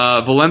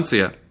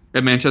Valencia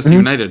at Manchester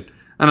United.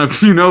 I don't know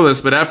if you know this,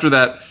 but after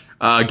that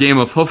game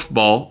of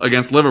hoofball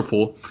against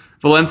Liverpool,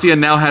 Valencia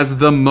now has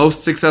the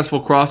most successful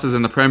crosses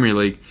in the Premier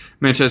League.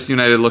 Manchester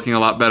United looking a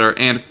lot better,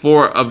 and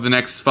 4 of the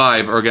next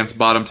 5 are against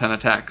bottom 10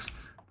 attacks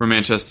for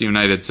Manchester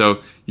United.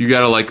 So you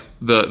gotta like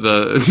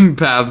the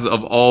paths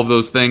of all of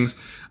those things.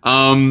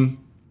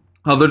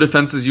 Other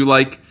defenses you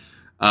like,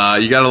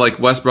 you gotta like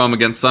West Brom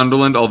against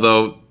Sunderland,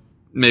 although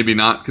maybe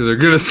not because they're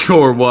gonna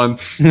score 1.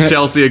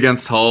 Chelsea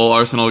against Hull,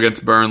 Arsenal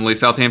against Burnley,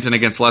 Southampton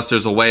against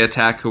Leicester's away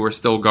attack, who are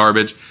still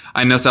garbage.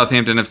 I know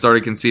Southampton have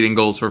started conceding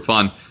goals for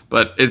fun,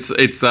 but it's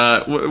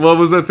what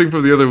was that thing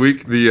from the other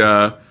week?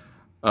 The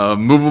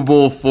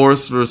movable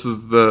force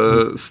versus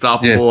the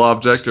stoppable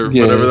object or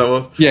whatever that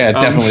was. Yeah,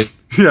 definitely.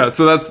 Yeah,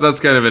 so that's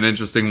kind of an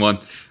interesting one.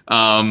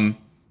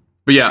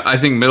 But yeah, I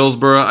think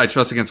Middlesbrough I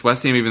trust against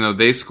West Ham, even though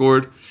they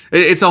scored.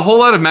 It's a whole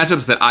lot of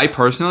matchups that I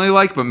personally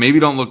like, but maybe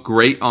don't look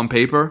great on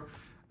paper.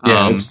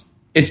 Yeah,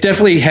 it's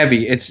definitely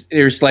heavy.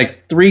 There's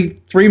like three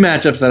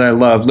matchups that I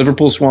love: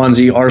 Liverpool,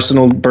 Swansea,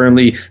 Arsenal,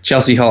 Burnley,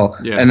 Chelsea, Hull.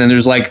 Yeah. And then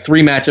there's like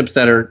 3 matchups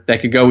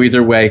that could go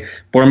either way: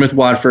 Bournemouth,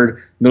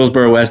 Watford,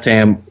 Middlesbrough, West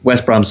Ham,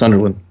 West Brom,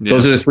 Sunderland. Yeah.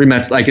 Those are the 3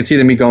 matches. I could see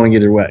them going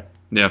either way.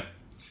 Yeah.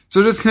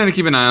 So just kind of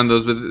keep an eye on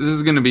those, but this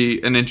is going to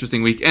be an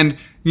interesting week. And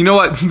you know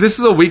what? This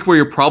is a week where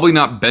you're probably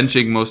not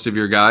benching most of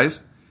your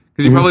guys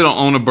because you probably don't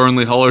own a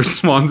Burnley, Hull, or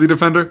Swansea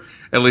defender.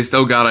 At least,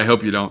 oh God, I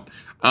hope you don't.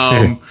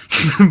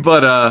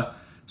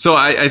 So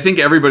I think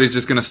everybody's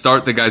just going to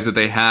start the guys that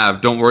they have.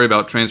 Don't worry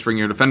about transferring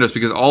your defenders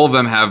because all of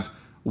them have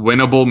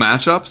winnable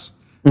matchups.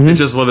 It's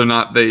just whether or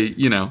not they,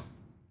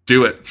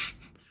 do it.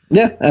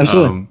 Yeah,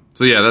 absolutely.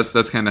 So yeah,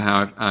 that's kind of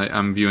how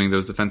I'm viewing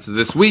those defenses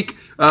this week.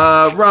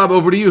 Rob,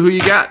 over to you. Who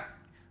you got?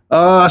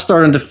 I'll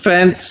start on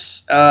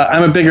defense.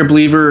 I'm a bigger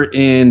believer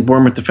in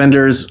Bournemouth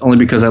defenders only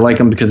because I like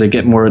them because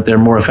they're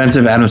more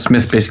offensive. Adam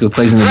Smith basically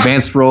plays an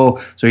advanced role,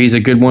 so he's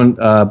a good one.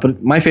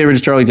 But my favorite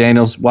is Charlie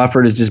Daniels.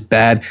 Watford is just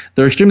bad.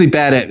 They're extremely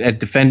bad at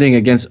defending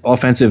against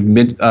offensive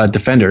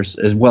defenders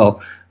as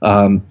well.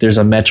 There's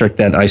a metric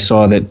that I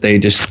saw that they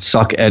just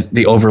suck at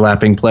the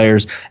overlapping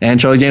players. And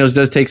Charlie Daniels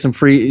does take some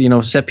free,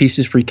 set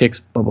pieces, free kicks,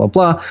 blah, blah,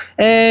 blah.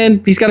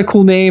 And he's got a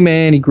cool name,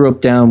 and he grew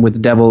up down with the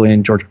devil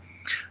in Georgia.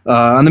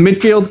 On the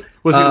midfield,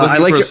 was he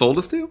looking for a soul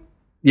to steal?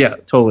 Yeah,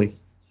 totally.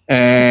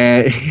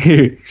 And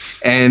through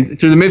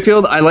the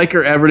midfield, I like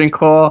your Everton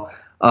call.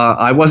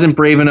 I wasn't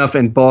brave enough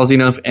and ballsy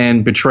enough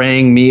and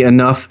betraying me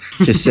enough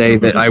to say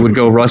that I would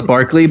go Ross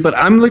Barkley, but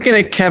I'm looking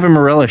at Kevin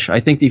Morelish. I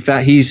think Kevin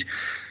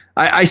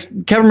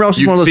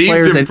Morelish is one of those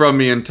players him from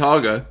me in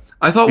Taga.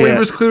 I thought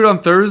waivers cleared on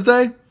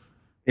Thursday.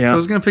 Yeah, so I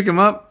was going to pick him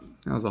up.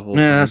 That was a whole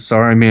thing.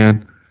 Sorry,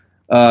 man.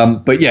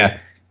 But yeah,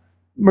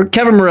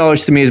 Kevin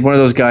Morelish to me is one of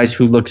those guys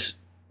who looks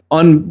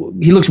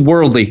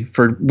worldly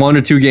for 1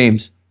 or 2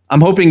 games.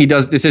 I'm hoping he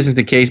does. This isn't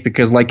the case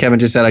because, like Kevin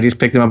just said, I just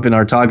picked him up in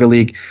our Taga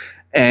League,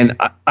 and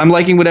I'm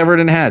liking what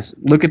Everton has.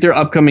 Look at their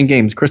upcoming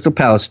games: Crystal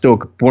Palace,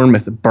 Stoke,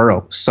 Bournemouth,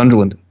 Borough,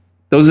 Sunderland.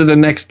 Those are the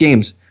next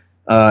games.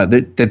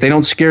 That they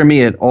don't scare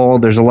me at all.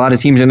 There's a lot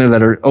of teams in there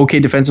that are okay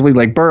defensively,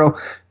 like Borough,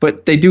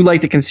 but they do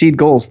like to concede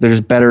goals. They're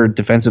just better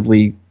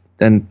defensively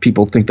than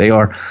people think they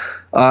are.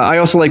 I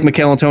also like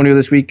Mikel Antonio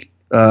this week.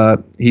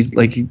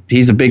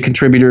 He's a big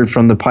contributor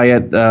from the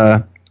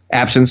Payet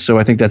absence, so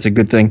I think that's a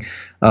good thing.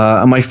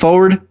 On my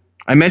forward,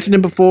 I mentioned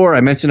him before. I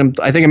think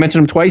I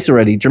mentioned him twice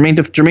already.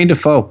 Jermaine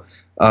Defoe.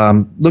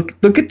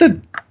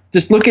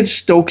 Look at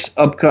Stoke's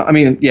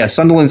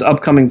Sunderland's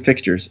upcoming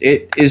fixtures.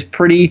 It is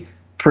pretty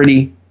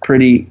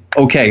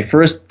okay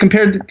for us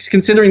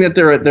considering that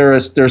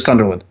they're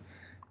Sunderland.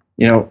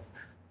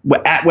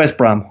 at West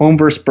Brom, home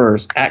versus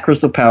Spurs, at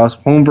Crystal Palace,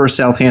 home versus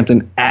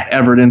Southampton, at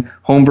Everton,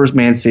 home versus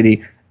Man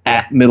City,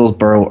 at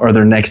Middlesbrough are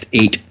their next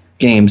 8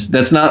 games.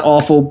 That's not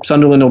awful.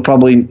 Sunderland will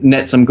probably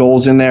net some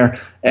goals in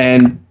there,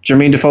 and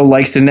Jermaine Defoe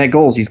likes to net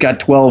goals. He's got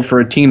 12 for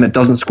a team that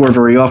doesn't score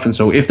very often.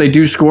 So if they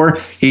do score,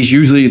 he's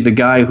usually the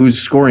guy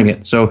who's scoring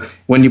it. So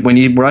when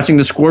you're watching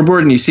the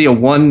scoreboard and you see a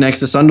 1 next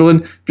to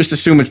Sunderland, just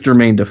assume it's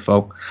Jermaine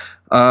Defoe.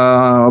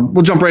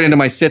 We'll jump right into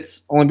my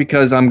sits, only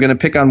because I'm going to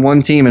pick on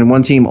one team and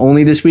one team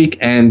only this week,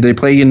 and they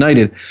play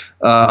United.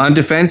 On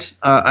defense,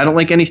 I don't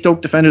like any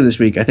Stoke defender this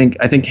week. I think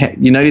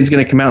United's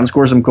going to come out and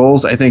score some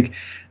goals. I think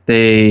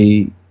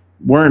they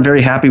weren't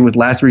very happy with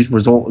last week's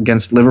result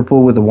against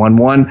Liverpool with a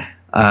 1-1.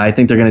 I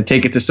think they're going to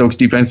take it to Stoke's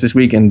defense this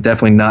week and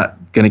definitely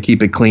not going to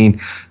keep it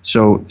clean.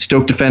 So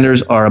Stoke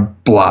defenders are a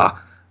blah.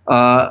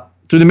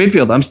 Through the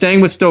midfield, I'm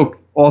staying with Stoke,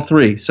 all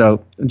 3.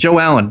 So Joe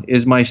Allen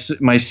is my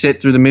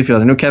sit through the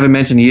midfield. I know Kevin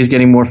mentioned he is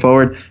getting more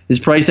forward. His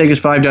price tag is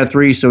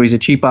 5.3, so he's a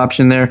cheap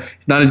option there.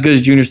 He's not as good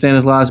as Junior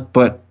Stanislas,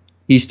 but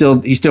he's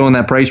still in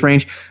that price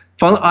range.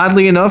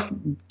 Oddly enough,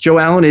 Joe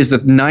Allen is the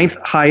 9th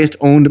highest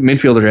owned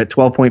midfielder at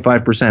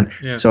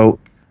 12.5%. Yeah. So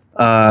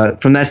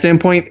from that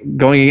standpoint,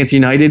 going against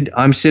United,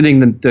 I'm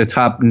sitting the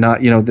top, the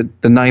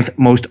 9th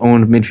most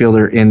owned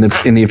midfielder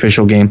in the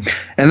official game.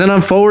 And then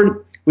on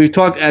forward, we've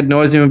talked ad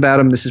nauseum about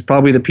him. This is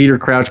probably the Peter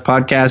Crouch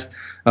podcast.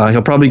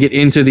 He'll probably get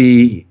into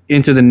the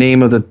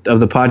name of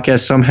the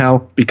podcast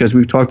somehow because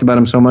we've talked about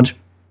him so much.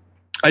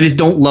 I just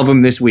don't love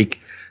him this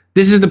week.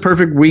 This is the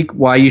perfect week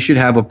why you should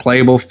have a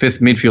playable 5th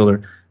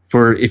midfielder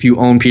for if you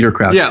own Peter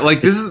Crouch. Yeah,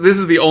 like this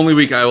is the only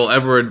week I will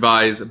ever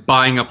advise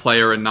buying a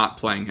player and not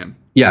playing him.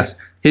 Yes.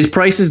 His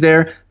price is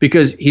there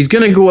because he's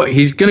gonna go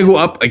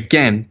up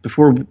again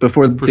before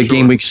the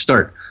game weeks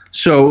start.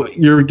 So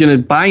you're gonna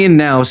buy in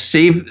now,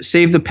 save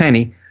the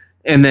penny,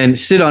 and then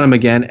sit on him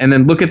again, and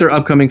then look at their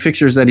upcoming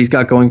fixtures that he's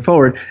got going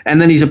forward,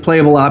 and then he's a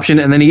playable option,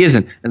 and then he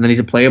isn't, and then he's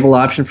a playable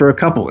option for a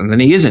couple, and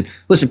then he isn't.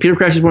 Listen, Peter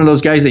Crouch is one of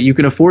those guys that you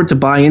can afford to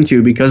buy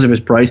into because of his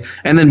price,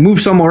 and then move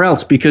somewhere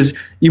else because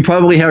you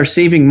probably are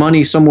saving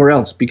money somewhere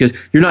else because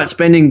you're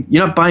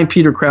not buying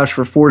Peter Crouch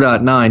for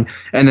 4.9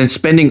 and then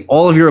spending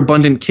all of your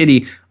abundant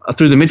kitty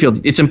through the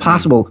midfield. It's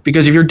impossible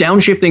because if you're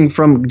downshifting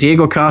from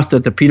Diego Costa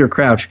to Peter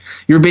Crouch,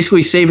 you're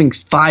basically saving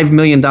 $5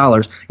 million.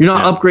 You're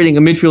not upgrading a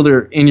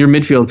midfielder in your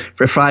midfield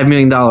for $5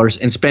 million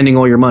and spending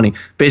all your money.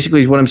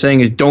 Basically, what I'm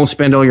saying is don't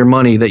spend all your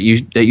money that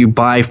you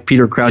buy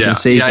Peter Crouch and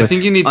save I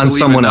think you need to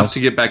leave enough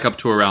to get back up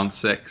to around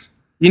 6.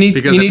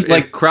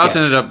 If Crouch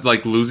ended up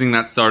losing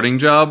that starting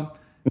job,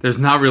 there's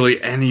not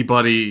really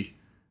anybody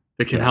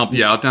that can help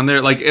you out down there.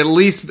 Like at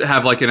least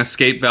have an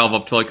escape valve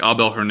up to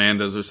Abel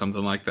Hernandez or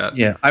something like that.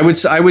 Yeah, I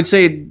would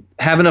say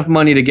have enough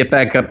money to get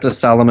back up to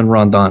Solomon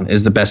Rondon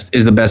is the best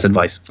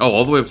advice. Oh,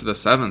 all the way up to the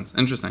 7s.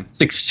 Interesting.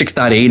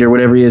 6.8 or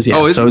whatever he is. Yeah.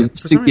 Oh,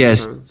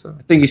 yes.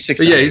 I think he's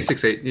 6. Yeah, he's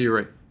 6.8. You're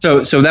right.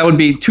 So that would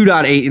be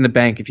 2.8 in the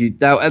bank. If you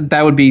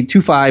that would be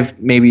 2.5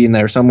 maybe in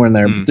there, somewhere in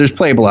there. There's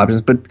playable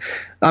options, but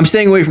I'm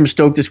staying away from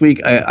Stoke this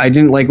week. I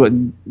didn't like what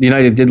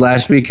United did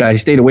last week. I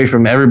stayed away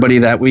from everybody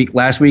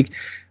last week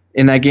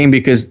in that game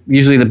because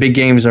usually the big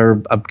games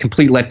are a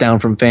complete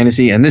letdown from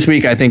fantasy. And this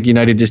week, I think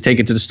United just take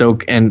it to the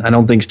Stoke, and I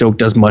don't think Stoke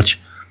does much.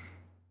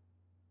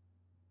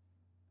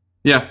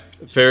 Yeah,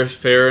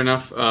 fair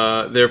enough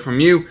there from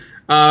you.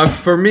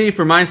 For me,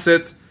 for my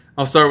sits,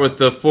 I'll start with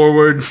the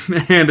forward,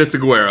 and it's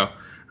Aguero,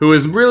 who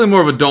is really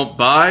more of a don't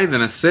buy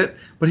than a sit,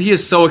 but he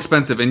is so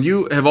expensive. And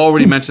you have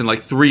already mentioned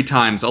 3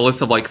 times a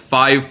list of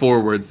 5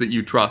 forwards that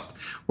you trust.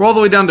 We're all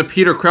the way down to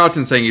Peter Crouch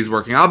and saying he's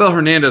working. Abel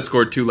Hernandez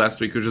scored 2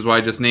 last week, which is why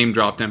I just name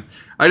dropped him.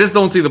 I just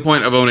don't see the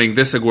point of owning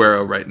this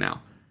Aguero right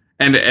now.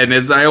 And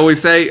as I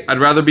always say, I'd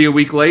rather be a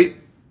week late.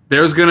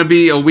 There's going to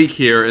be a week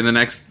here in the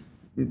next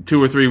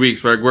 2 or 3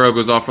 weeks where Aguero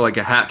goes off for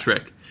a hat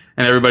trick,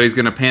 and everybody's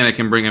going to panic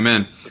and bring him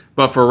in.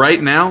 But for right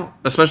now,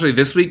 especially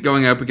this week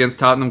going up against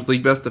Tottenham's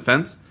league best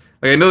defense,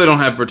 I know they don't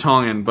have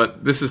Vertonghen,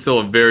 but this is still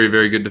a very,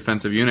 very good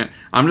defensive unit.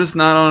 I'm just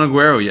not on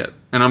Aguero yet.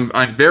 And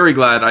I'm very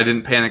glad I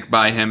didn't panic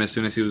buy him as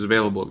soon as he was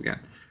available again.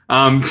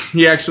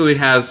 He actually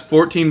has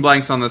 14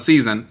 blanks on the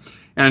season.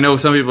 And I know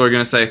some people are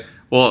going to say,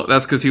 well,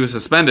 that's because he was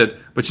suspended.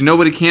 But you know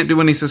what he can't do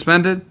when he's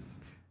suspended?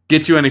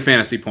 Get you any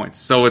fantasy points.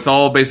 So it's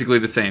all basically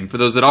the same. For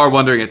those that are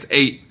wondering, it's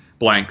 8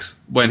 blanks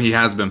when he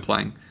has been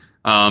playing.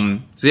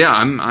 So yeah,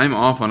 I'm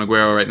off on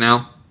Aguero right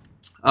now.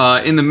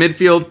 In the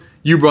midfield,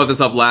 you brought this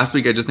up last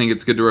week. I just think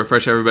it's good to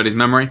refresh everybody's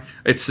memory.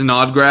 It's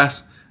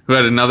Snodgrass, who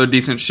had another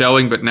decent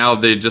showing, but now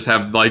they just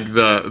have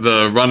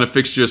the run of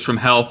fixtures from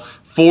hell.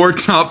 4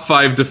 top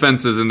 5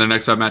 defenses in their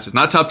next 5 matches.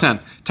 Not top 10,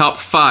 top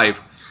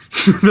 5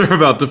 they're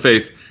about to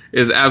face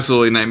is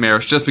absolutely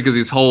nightmarish. Just because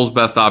he's Hull's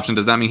best option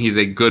does not mean he's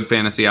a good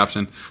fantasy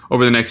option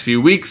over the next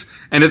few weeks.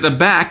 And at the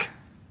back,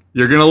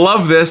 you're going to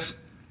love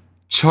this.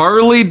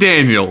 Charlie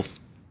Daniels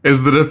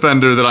is the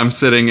defender that I'm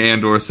sitting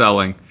and or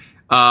selling.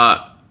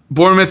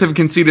 Bournemouth have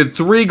conceded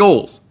 3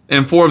 goals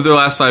in 4 of their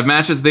last 5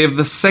 matches. They have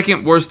the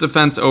 2nd worst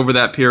defense over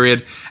that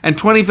period, and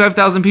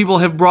 25,000 people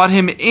have brought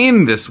him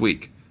in this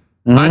week.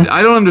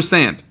 I don't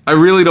understand. I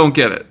really don't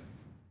get it.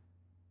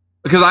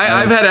 Because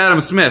I've had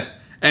Adam Smith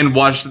and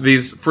watched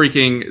these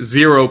freaking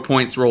 0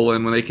 points roll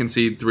in when they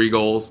concede 3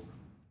 goals.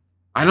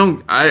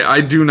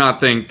 I do not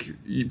think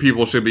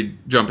people should be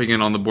jumping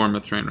in on the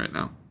Bournemouth train right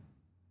now.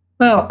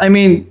 Well, I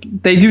mean,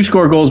 they do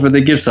score goals, but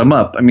they give some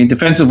up. I mean,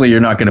 defensively,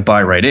 you're not going to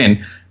buy right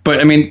in. But,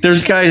 I mean,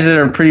 there's guys that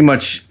are pretty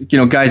much,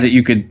 guys that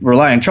you could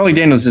rely on. Charlie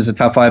Daniels is a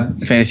top 5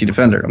 fantasy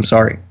defender. I'm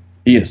sorry.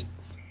 He is.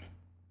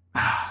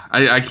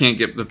 I can't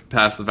get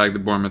past the fact that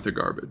Bournemouth are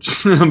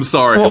garbage. I'm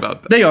sorry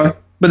about that. They are.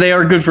 But they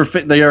are good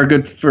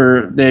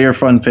they are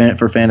fun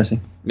for fantasy.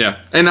 Yeah.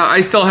 And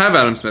I still have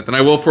Adam Smith, and I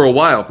will for a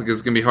while because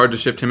it's going to be hard to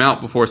shift him out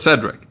before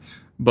Cedric.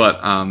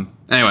 But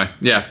anyway,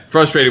 yeah,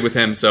 frustrated with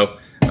him. So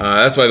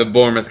that's why the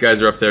Bournemouth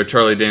guys are up there,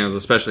 Charlie Daniels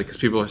especially, because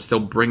people are still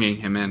bringing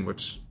him in,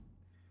 which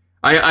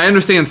I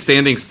understand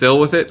standing still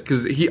with it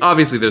because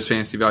obviously there's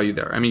fantasy value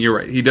there. I mean, you're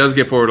right. He does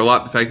get forward a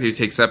lot. The fact that he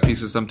takes set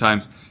pieces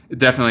sometimes, it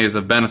definitely is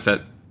a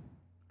benefit.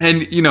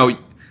 And,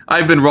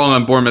 I've been wrong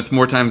on Bournemouth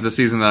more times this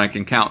season than I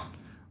can count.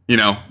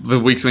 The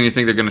weeks when you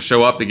think they're going to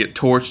show up, they get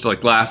torched,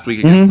 like last week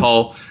against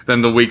Hull.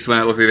 Then the weeks when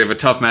it looks like they have a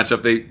tough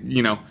matchup, they,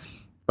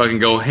 fucking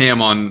go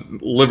ham on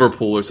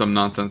Liverpool or some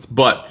nonsense.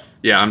 But,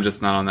 yeah, I'm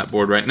just not on that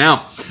board right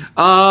now.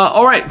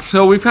 All right,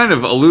 so we've kind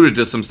of alluded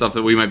to some stuff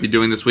that we might be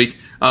doing this week.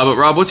 But,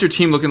 Rob, what's your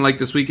team looking like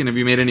this week, and have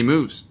you made any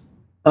moves?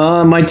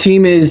 My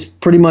team is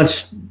pretty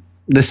much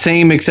the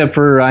same, except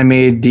for I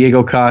made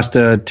Diego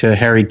Costa to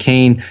Harry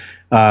Kane.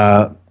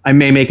 I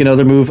may make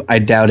another move. I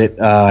doubt it.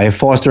 I have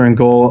Foster in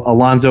goal,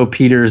 Alonso,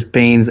 Peters,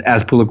 Baines,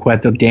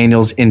 Azpilicueta,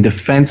 Daniels in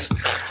defense.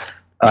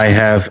 I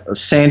have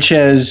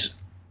Sanchez,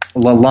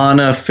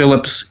 Lallana,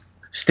 Phillips,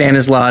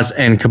 Stanislas,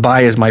 and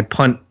Kabay as my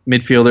punt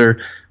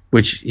midfielder,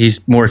 which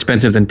he's more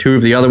expensive than 2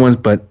 of the other ones,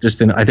 but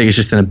I think it's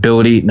just an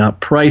ability,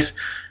 not price.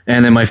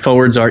 And then my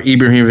forwards are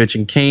Ibrahimovic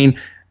and Kane.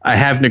 I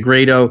have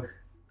Negredo.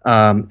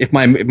 If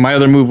my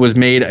other move was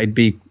made, it'd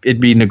be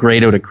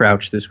Negredo to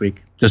Crouch this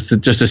week, just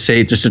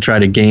to try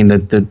to gain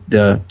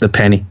the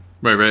penny.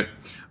 Right.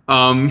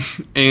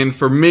 And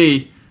for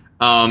me,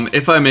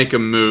 if I make a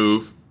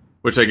move,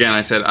 which again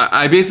I said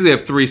I basically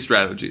have 3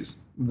 strategies.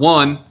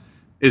 One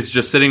is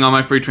just sitting on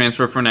my free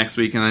transfer for next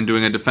week and then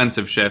doing a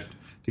defensive shift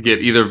to get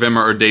either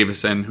Wimmer or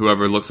Davis in,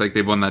 whoever looks like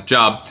they've won that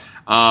job.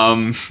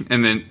 And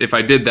then if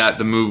I did that,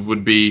 the move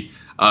would be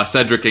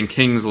Cedric and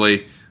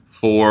Kingsley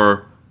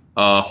for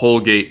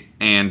Holgate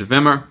and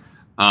Wimmer.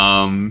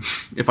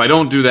 If I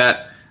don't do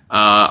that,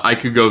 I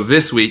could go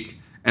this week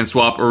and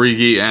swap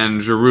Origi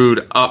and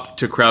Giroud up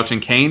to Crouch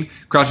and Kane.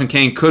 Crouch and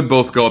Kane could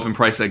both go up in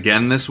price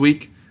again this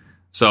week.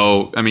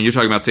 So, I mean, you're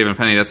talking about saving a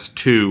penny. That's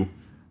 2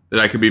 that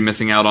I could be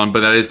missing out on,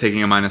 but that is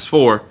taking a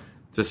 -4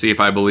 to see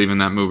if I believe in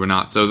that move or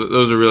not. So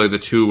those are really the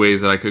 2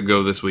 ways that I could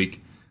go this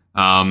week.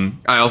 I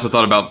also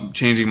thought about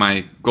changing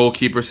my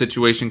goalkeeper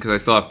situation because I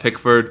still have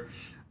Pickford.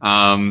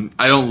 I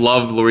don't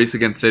love Lloris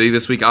against City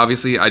this week,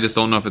 obviously. I just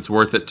don't know if it's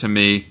worth it to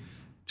me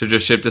to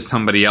just shift to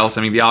somebody else.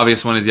 I mean, the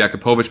obvious one is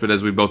Jakupovic, but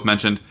as we both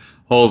mentioned,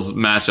 Hull's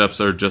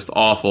matchups are just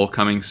awful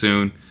coming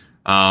soon.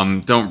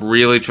 Don't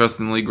really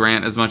trust in Lee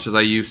Grant as much as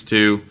I used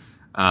to.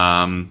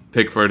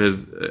 Pickford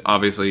is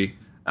obviously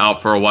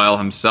out for a while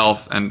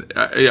himself, and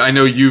I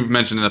know you've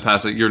mentioned in the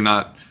past that you're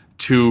not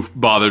too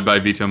bothered by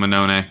Vito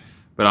Mannone,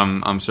 but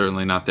I'm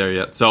certainly not there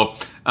yet. So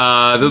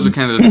those are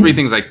kind of the 3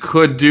 things I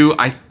could do.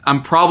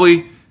 I'm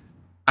probably...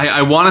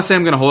 I want to say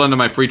I'm going to hold on to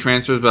my free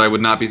transfers, but I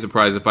would not be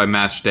surprised if by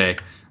match day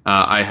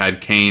I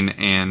had Kane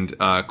and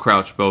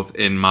Crouch both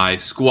in my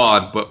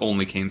squad, but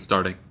only Kane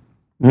starting.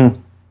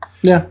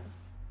 Yeah.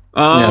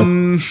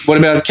 What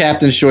about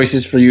captain's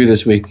choices for you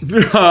this week?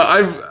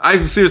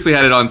 I've seriously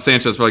had it on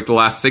Sanchez for like the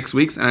last 6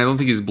 weeks, and I don't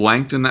think he's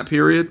blanked in that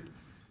period.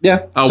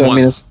 Yeah.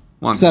 Once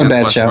it's not a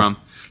bad shout.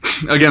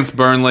 Against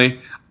Burnley.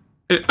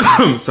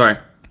 Sorry.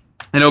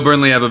 I know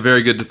Burnley have a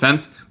very good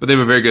defense, but they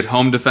have a very good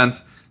home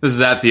defense. This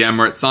is at the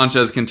Emirates.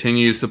 Sanchez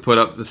continues to put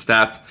up the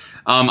stats.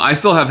 I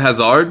still have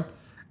Hazard,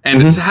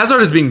 and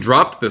Hazard is being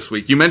dropped this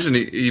week. You mentioned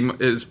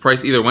his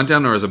price either went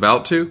down or is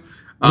about to.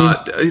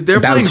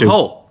 They're playing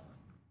Hull.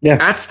 Yeah.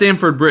 At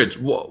Stamford Bridge.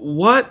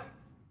 What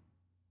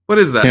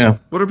is that? Yeah.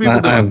 What are people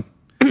doing?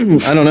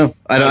 I don't know.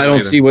 I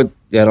don't see what.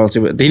 Yeah, I don't see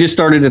what they just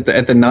started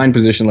at the 9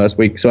 position last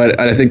week. So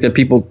I think that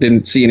people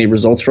didn't see any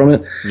results from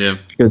it. Yeah.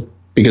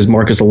 Because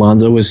Marcus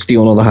Alonso was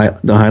stealing all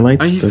the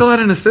highlights. He still had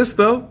an assist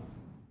though.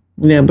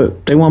 Yeah,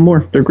 but they want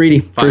more. They're greedy.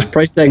 Fine. First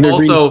price tag. They're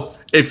also,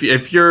 greedy.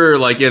 if you're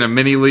like in a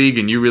mini league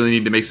and you really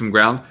need to make some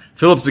ground,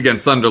 Phillips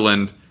against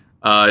Sunderland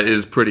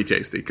is pretty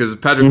tasty because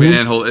Patrick Van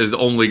Aanholt is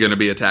only going to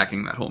be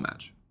attacking that whole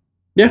match.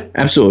 Yeah,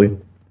 absolutely.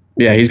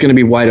 Yeah, he's going to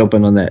be wide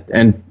open on that.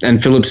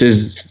 And Phillips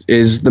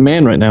is the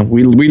man right now.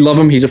 We love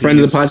him. He's a friend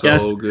of the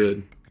podcast. So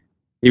good.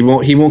 He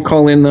won't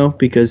call in though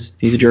because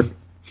he's a jerk.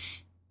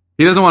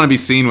 He doesn't want to be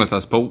seen with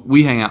us, but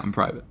we hang out in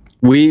private.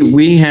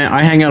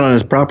 I hang out on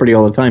his property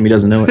all the time. He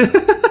doesn't know it.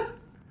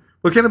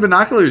 What kind of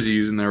binoculars are you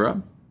using there,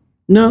 Rob?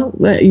 No,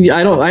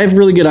 I don't. I have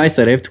really good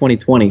eyesight. I have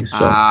 20/20. So.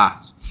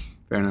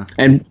 Fair enough.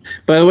 And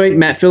by the way,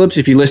 Matt Phillips,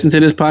 if you listen to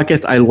this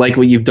podcast, I like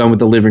what you've done with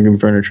the living room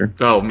furniture.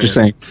 Oh man, just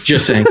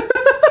saying.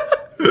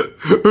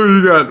 Who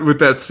you got with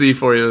that C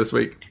for you this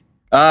week?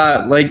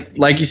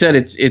 Like you said,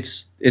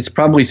 it's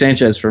probably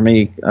Sanchez for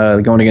me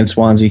going against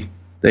Swansea.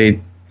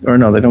 They don't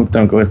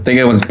go. They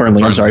go against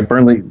Burnley. I'm sorry,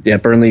 Burnley. Yeah,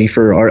 Burnley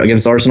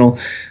against Arsenal.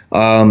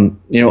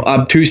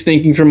 Obtuse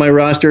thinking for my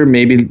roster.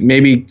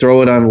 Maybe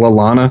throw it on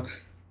Lallana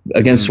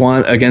against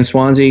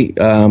Swansea.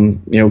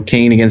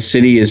 Kane against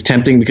City is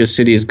tempting because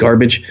City is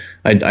garbage.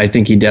 I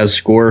think he does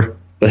score,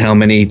 but how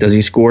many does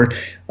he score?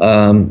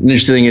 The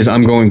interesting thing is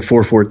I'm going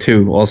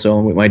 4-4-2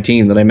 also with my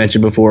team that I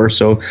mentioned before.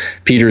 So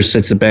Peters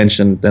sits the bench,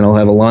 and then I'll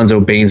have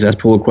Alonso, Baines,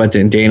 Azpilicueta,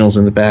 and Daniels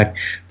in the back.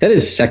 That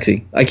is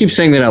sexy. I keep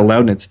saying that out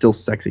loud, and it's still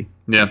sexy.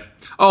 Yeah.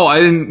 Oh, I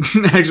didn't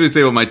actually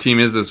say what my team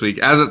is this week.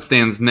 As it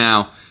stands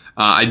now,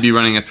 I'd be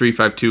running a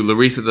 3-5-2.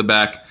 Lloris at the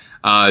back,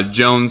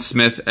 Jones,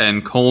 Smith,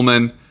 and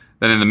Coleman.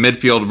 Then in the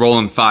midfield,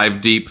 rolling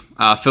 5 deep.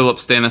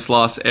 Phillips,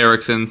 Stanislas,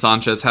 Eriksen,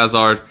 Sanchez,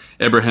 Hazard,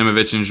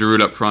 Ibrahimovic, and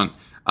Giroud up front.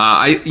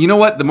 You know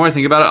what? The more I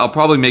think about it, I'll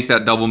probably make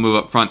that double move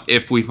up front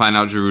if we find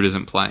out Giroud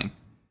isn't playing.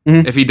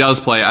 Mm-hmm. If he does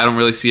play, I don't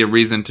really see a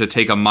reason to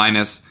take a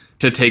minus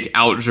to take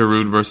out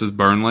Giroud versus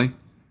Burnley.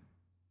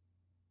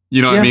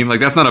 You know what I mean? Like,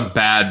 that's not a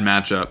bad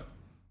matchup.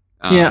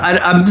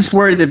 I'm just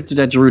worried that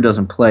Giroud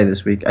doesn't play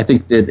this week. I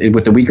think that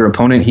with a weaker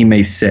opponent, he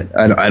may sit.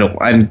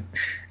 It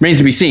remains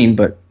to be seen,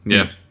 but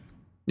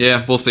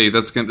yeah, we'll see.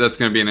 That's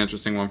gonna be an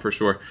interesting one for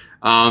sure.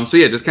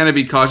 Just kind of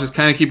be cautious.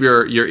 Kind of keep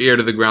your ear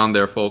to the ground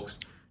there, folks,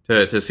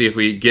 to see if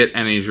we get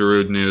any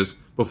Giroud news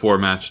before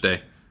match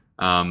day.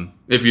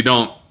 If you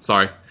don't,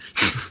 sorry,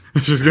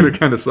 it's just gonna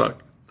kind of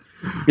suck.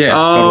 Yeah.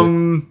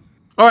 Totally.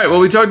 All right. Well,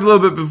 we talked a little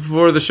bit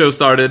before the show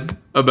started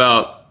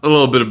about a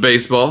little bit of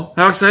baseball.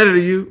 How excited are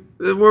you?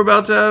 We're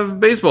about to have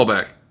baseball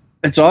back.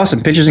 It's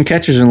awesome. Pitchers and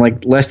catchers in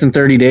like less than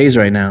 30 days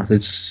right now.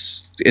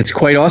 It's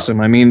quite awesome.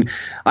 I mean,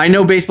 I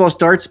know baseball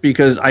starts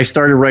because I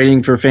started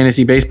writing for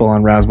fantasy baseball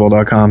on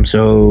Razzball.com.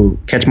 So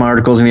catch my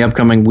articles in the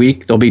upcoming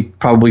week. There'll be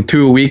probably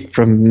 2 a week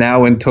from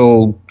now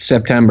until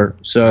September.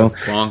 So that's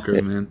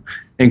bonkers, man.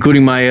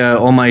 Including my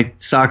all my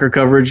soccer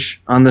coverage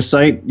on the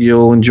site.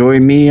 You'll enjoy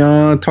me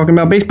talking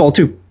about baseball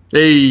too.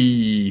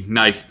 Hey,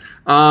 nice.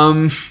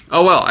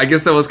 I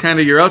guess that was kind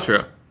of your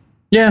outro.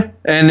 Yeah,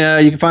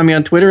 and you can find me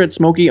on Twitter at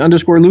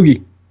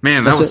Smokey_Loogie.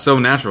 Man, that was so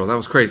natural. That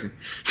was crazy.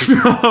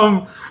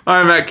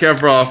 I'm Matt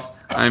Kevroff.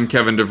 I'm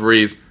Kevin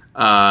DeVries.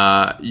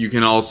 You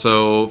can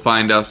also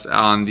find us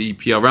on the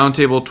EPL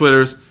Roundtable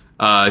Twitters.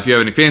 If you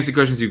have any fantasy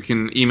questions, you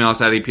can email us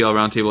at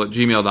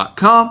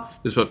EPLRoundtable@gmail.com.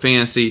 Just put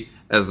fantasy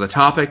as the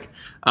topic.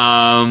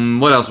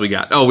 What else we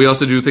got? Oh, we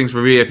also do things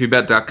for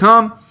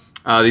VIPBet.com.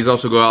 These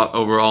also go out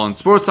overall on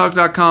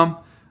SportsTalk.com.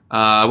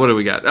 What do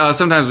we got?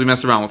 Sometimes we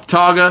mess around with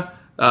Taga.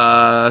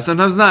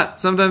 Sometimes not.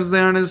 Sometimes they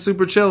aren't as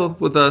super chill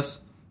with us.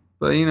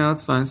 But,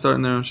 it's fine.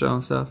 Starting their own show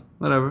and stuff.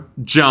 Whatever.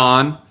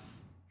 John.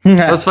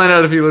 Let's find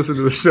out if you listen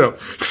to the show.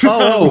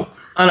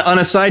 On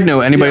a side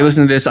note, anybody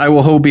listening to this, I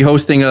will be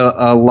hosting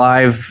a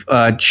live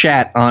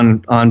chat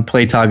on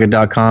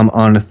PlayTaga.com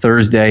on a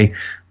Thursday.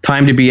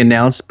 Time to be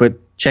announced, but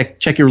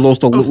check your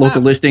local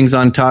listings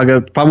on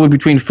Taga, probably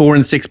between 4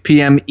 and 6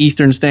 p.m.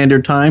 Eastern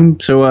Standard Time.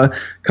 So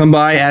come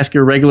by, ask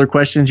your regular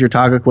questions, your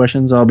Taga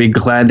questions. I'll be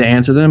glad to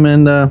answer them,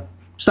 and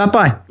stop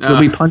by. It'll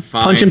be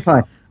punch and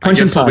pie. I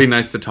guess it'll be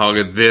nice to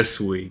Taga this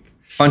week.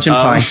 Punch and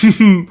pie.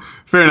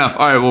 Fair enough.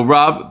 All right. Well,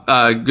 Rob,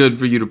 good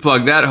for you to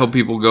plug that. Hope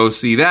people go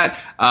see that.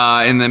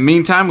 In the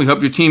meantime, we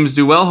hope your teams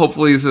do well.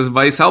 Hopefully this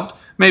advice helped.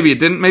 Maybe it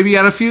didn't. Maybe you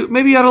had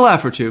a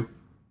laugh or two.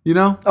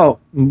 Oh,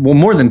 well,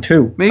 more than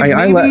 2.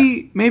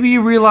 Maybe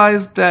you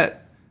realized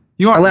that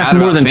you aren't mad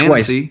more about than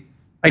fantasy. Twice.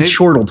 I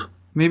chortled.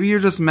 Maybe you're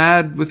just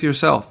mad with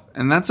yourself,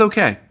 and that's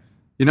okay.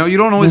 You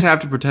don't always have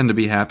to pretend to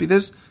be happy.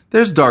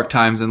 There's dark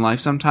times in life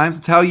sometimes.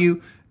 It's how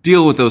you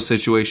deal with those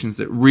situations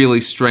that really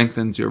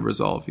strengthens your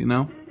resolve,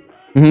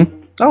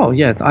 Mm-hmm. Oh,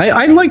 yeah.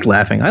 I like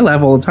laughing. I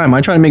laugh all the time.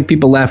 I try to make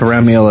people laugh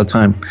around me all the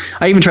time.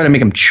 I even try to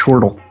make them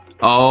chortle.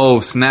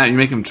 Oh, snap. You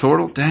make them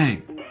chortle?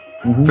 Dang.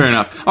 Mm-hmm. Fair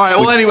enough. All right.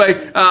 Well, anyway,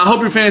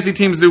 hope your fantasy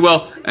teams do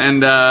well.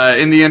 And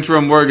in the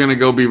interim, we're going to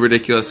go be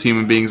ridiculous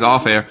human beings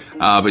off air.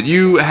 But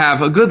you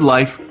have a good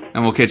life,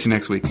 and we'll catch you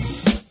next week.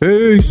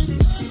 Peace.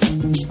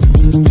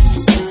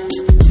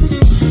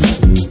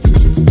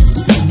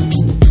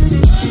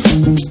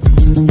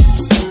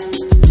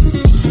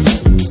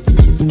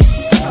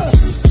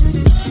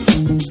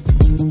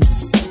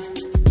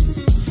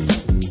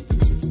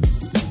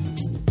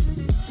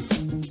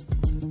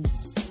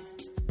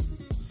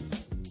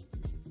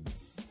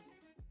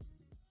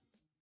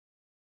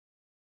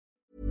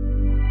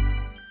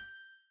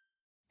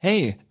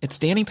 Hey, it's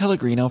Danny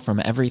Pellegrino from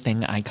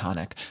Everything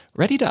Iconic.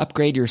 Ready to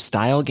upgrade your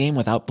style game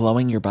without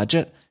blowing your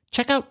budget?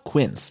 Check out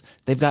Quince.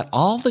 They've got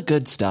all the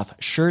good stuff,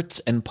 shirts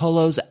and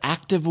polos,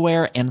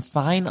 activewear, and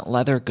fine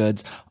leather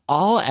goods,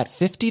 all at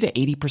 50 to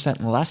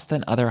 80% less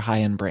than other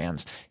high-end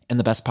brands. And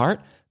the best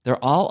part?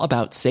 They're all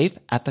about safe,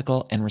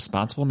 ethical, and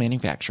responsible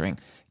manufacturing.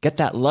 Get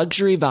that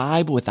luxury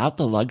vibe without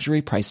the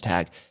luxury price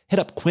tag. Hit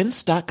up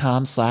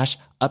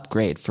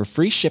quince.com/upgrade for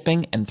free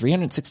shipping and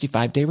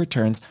 365-day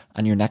returns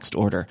on your next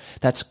order.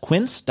 That's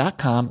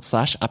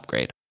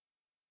quince.com/upgrade.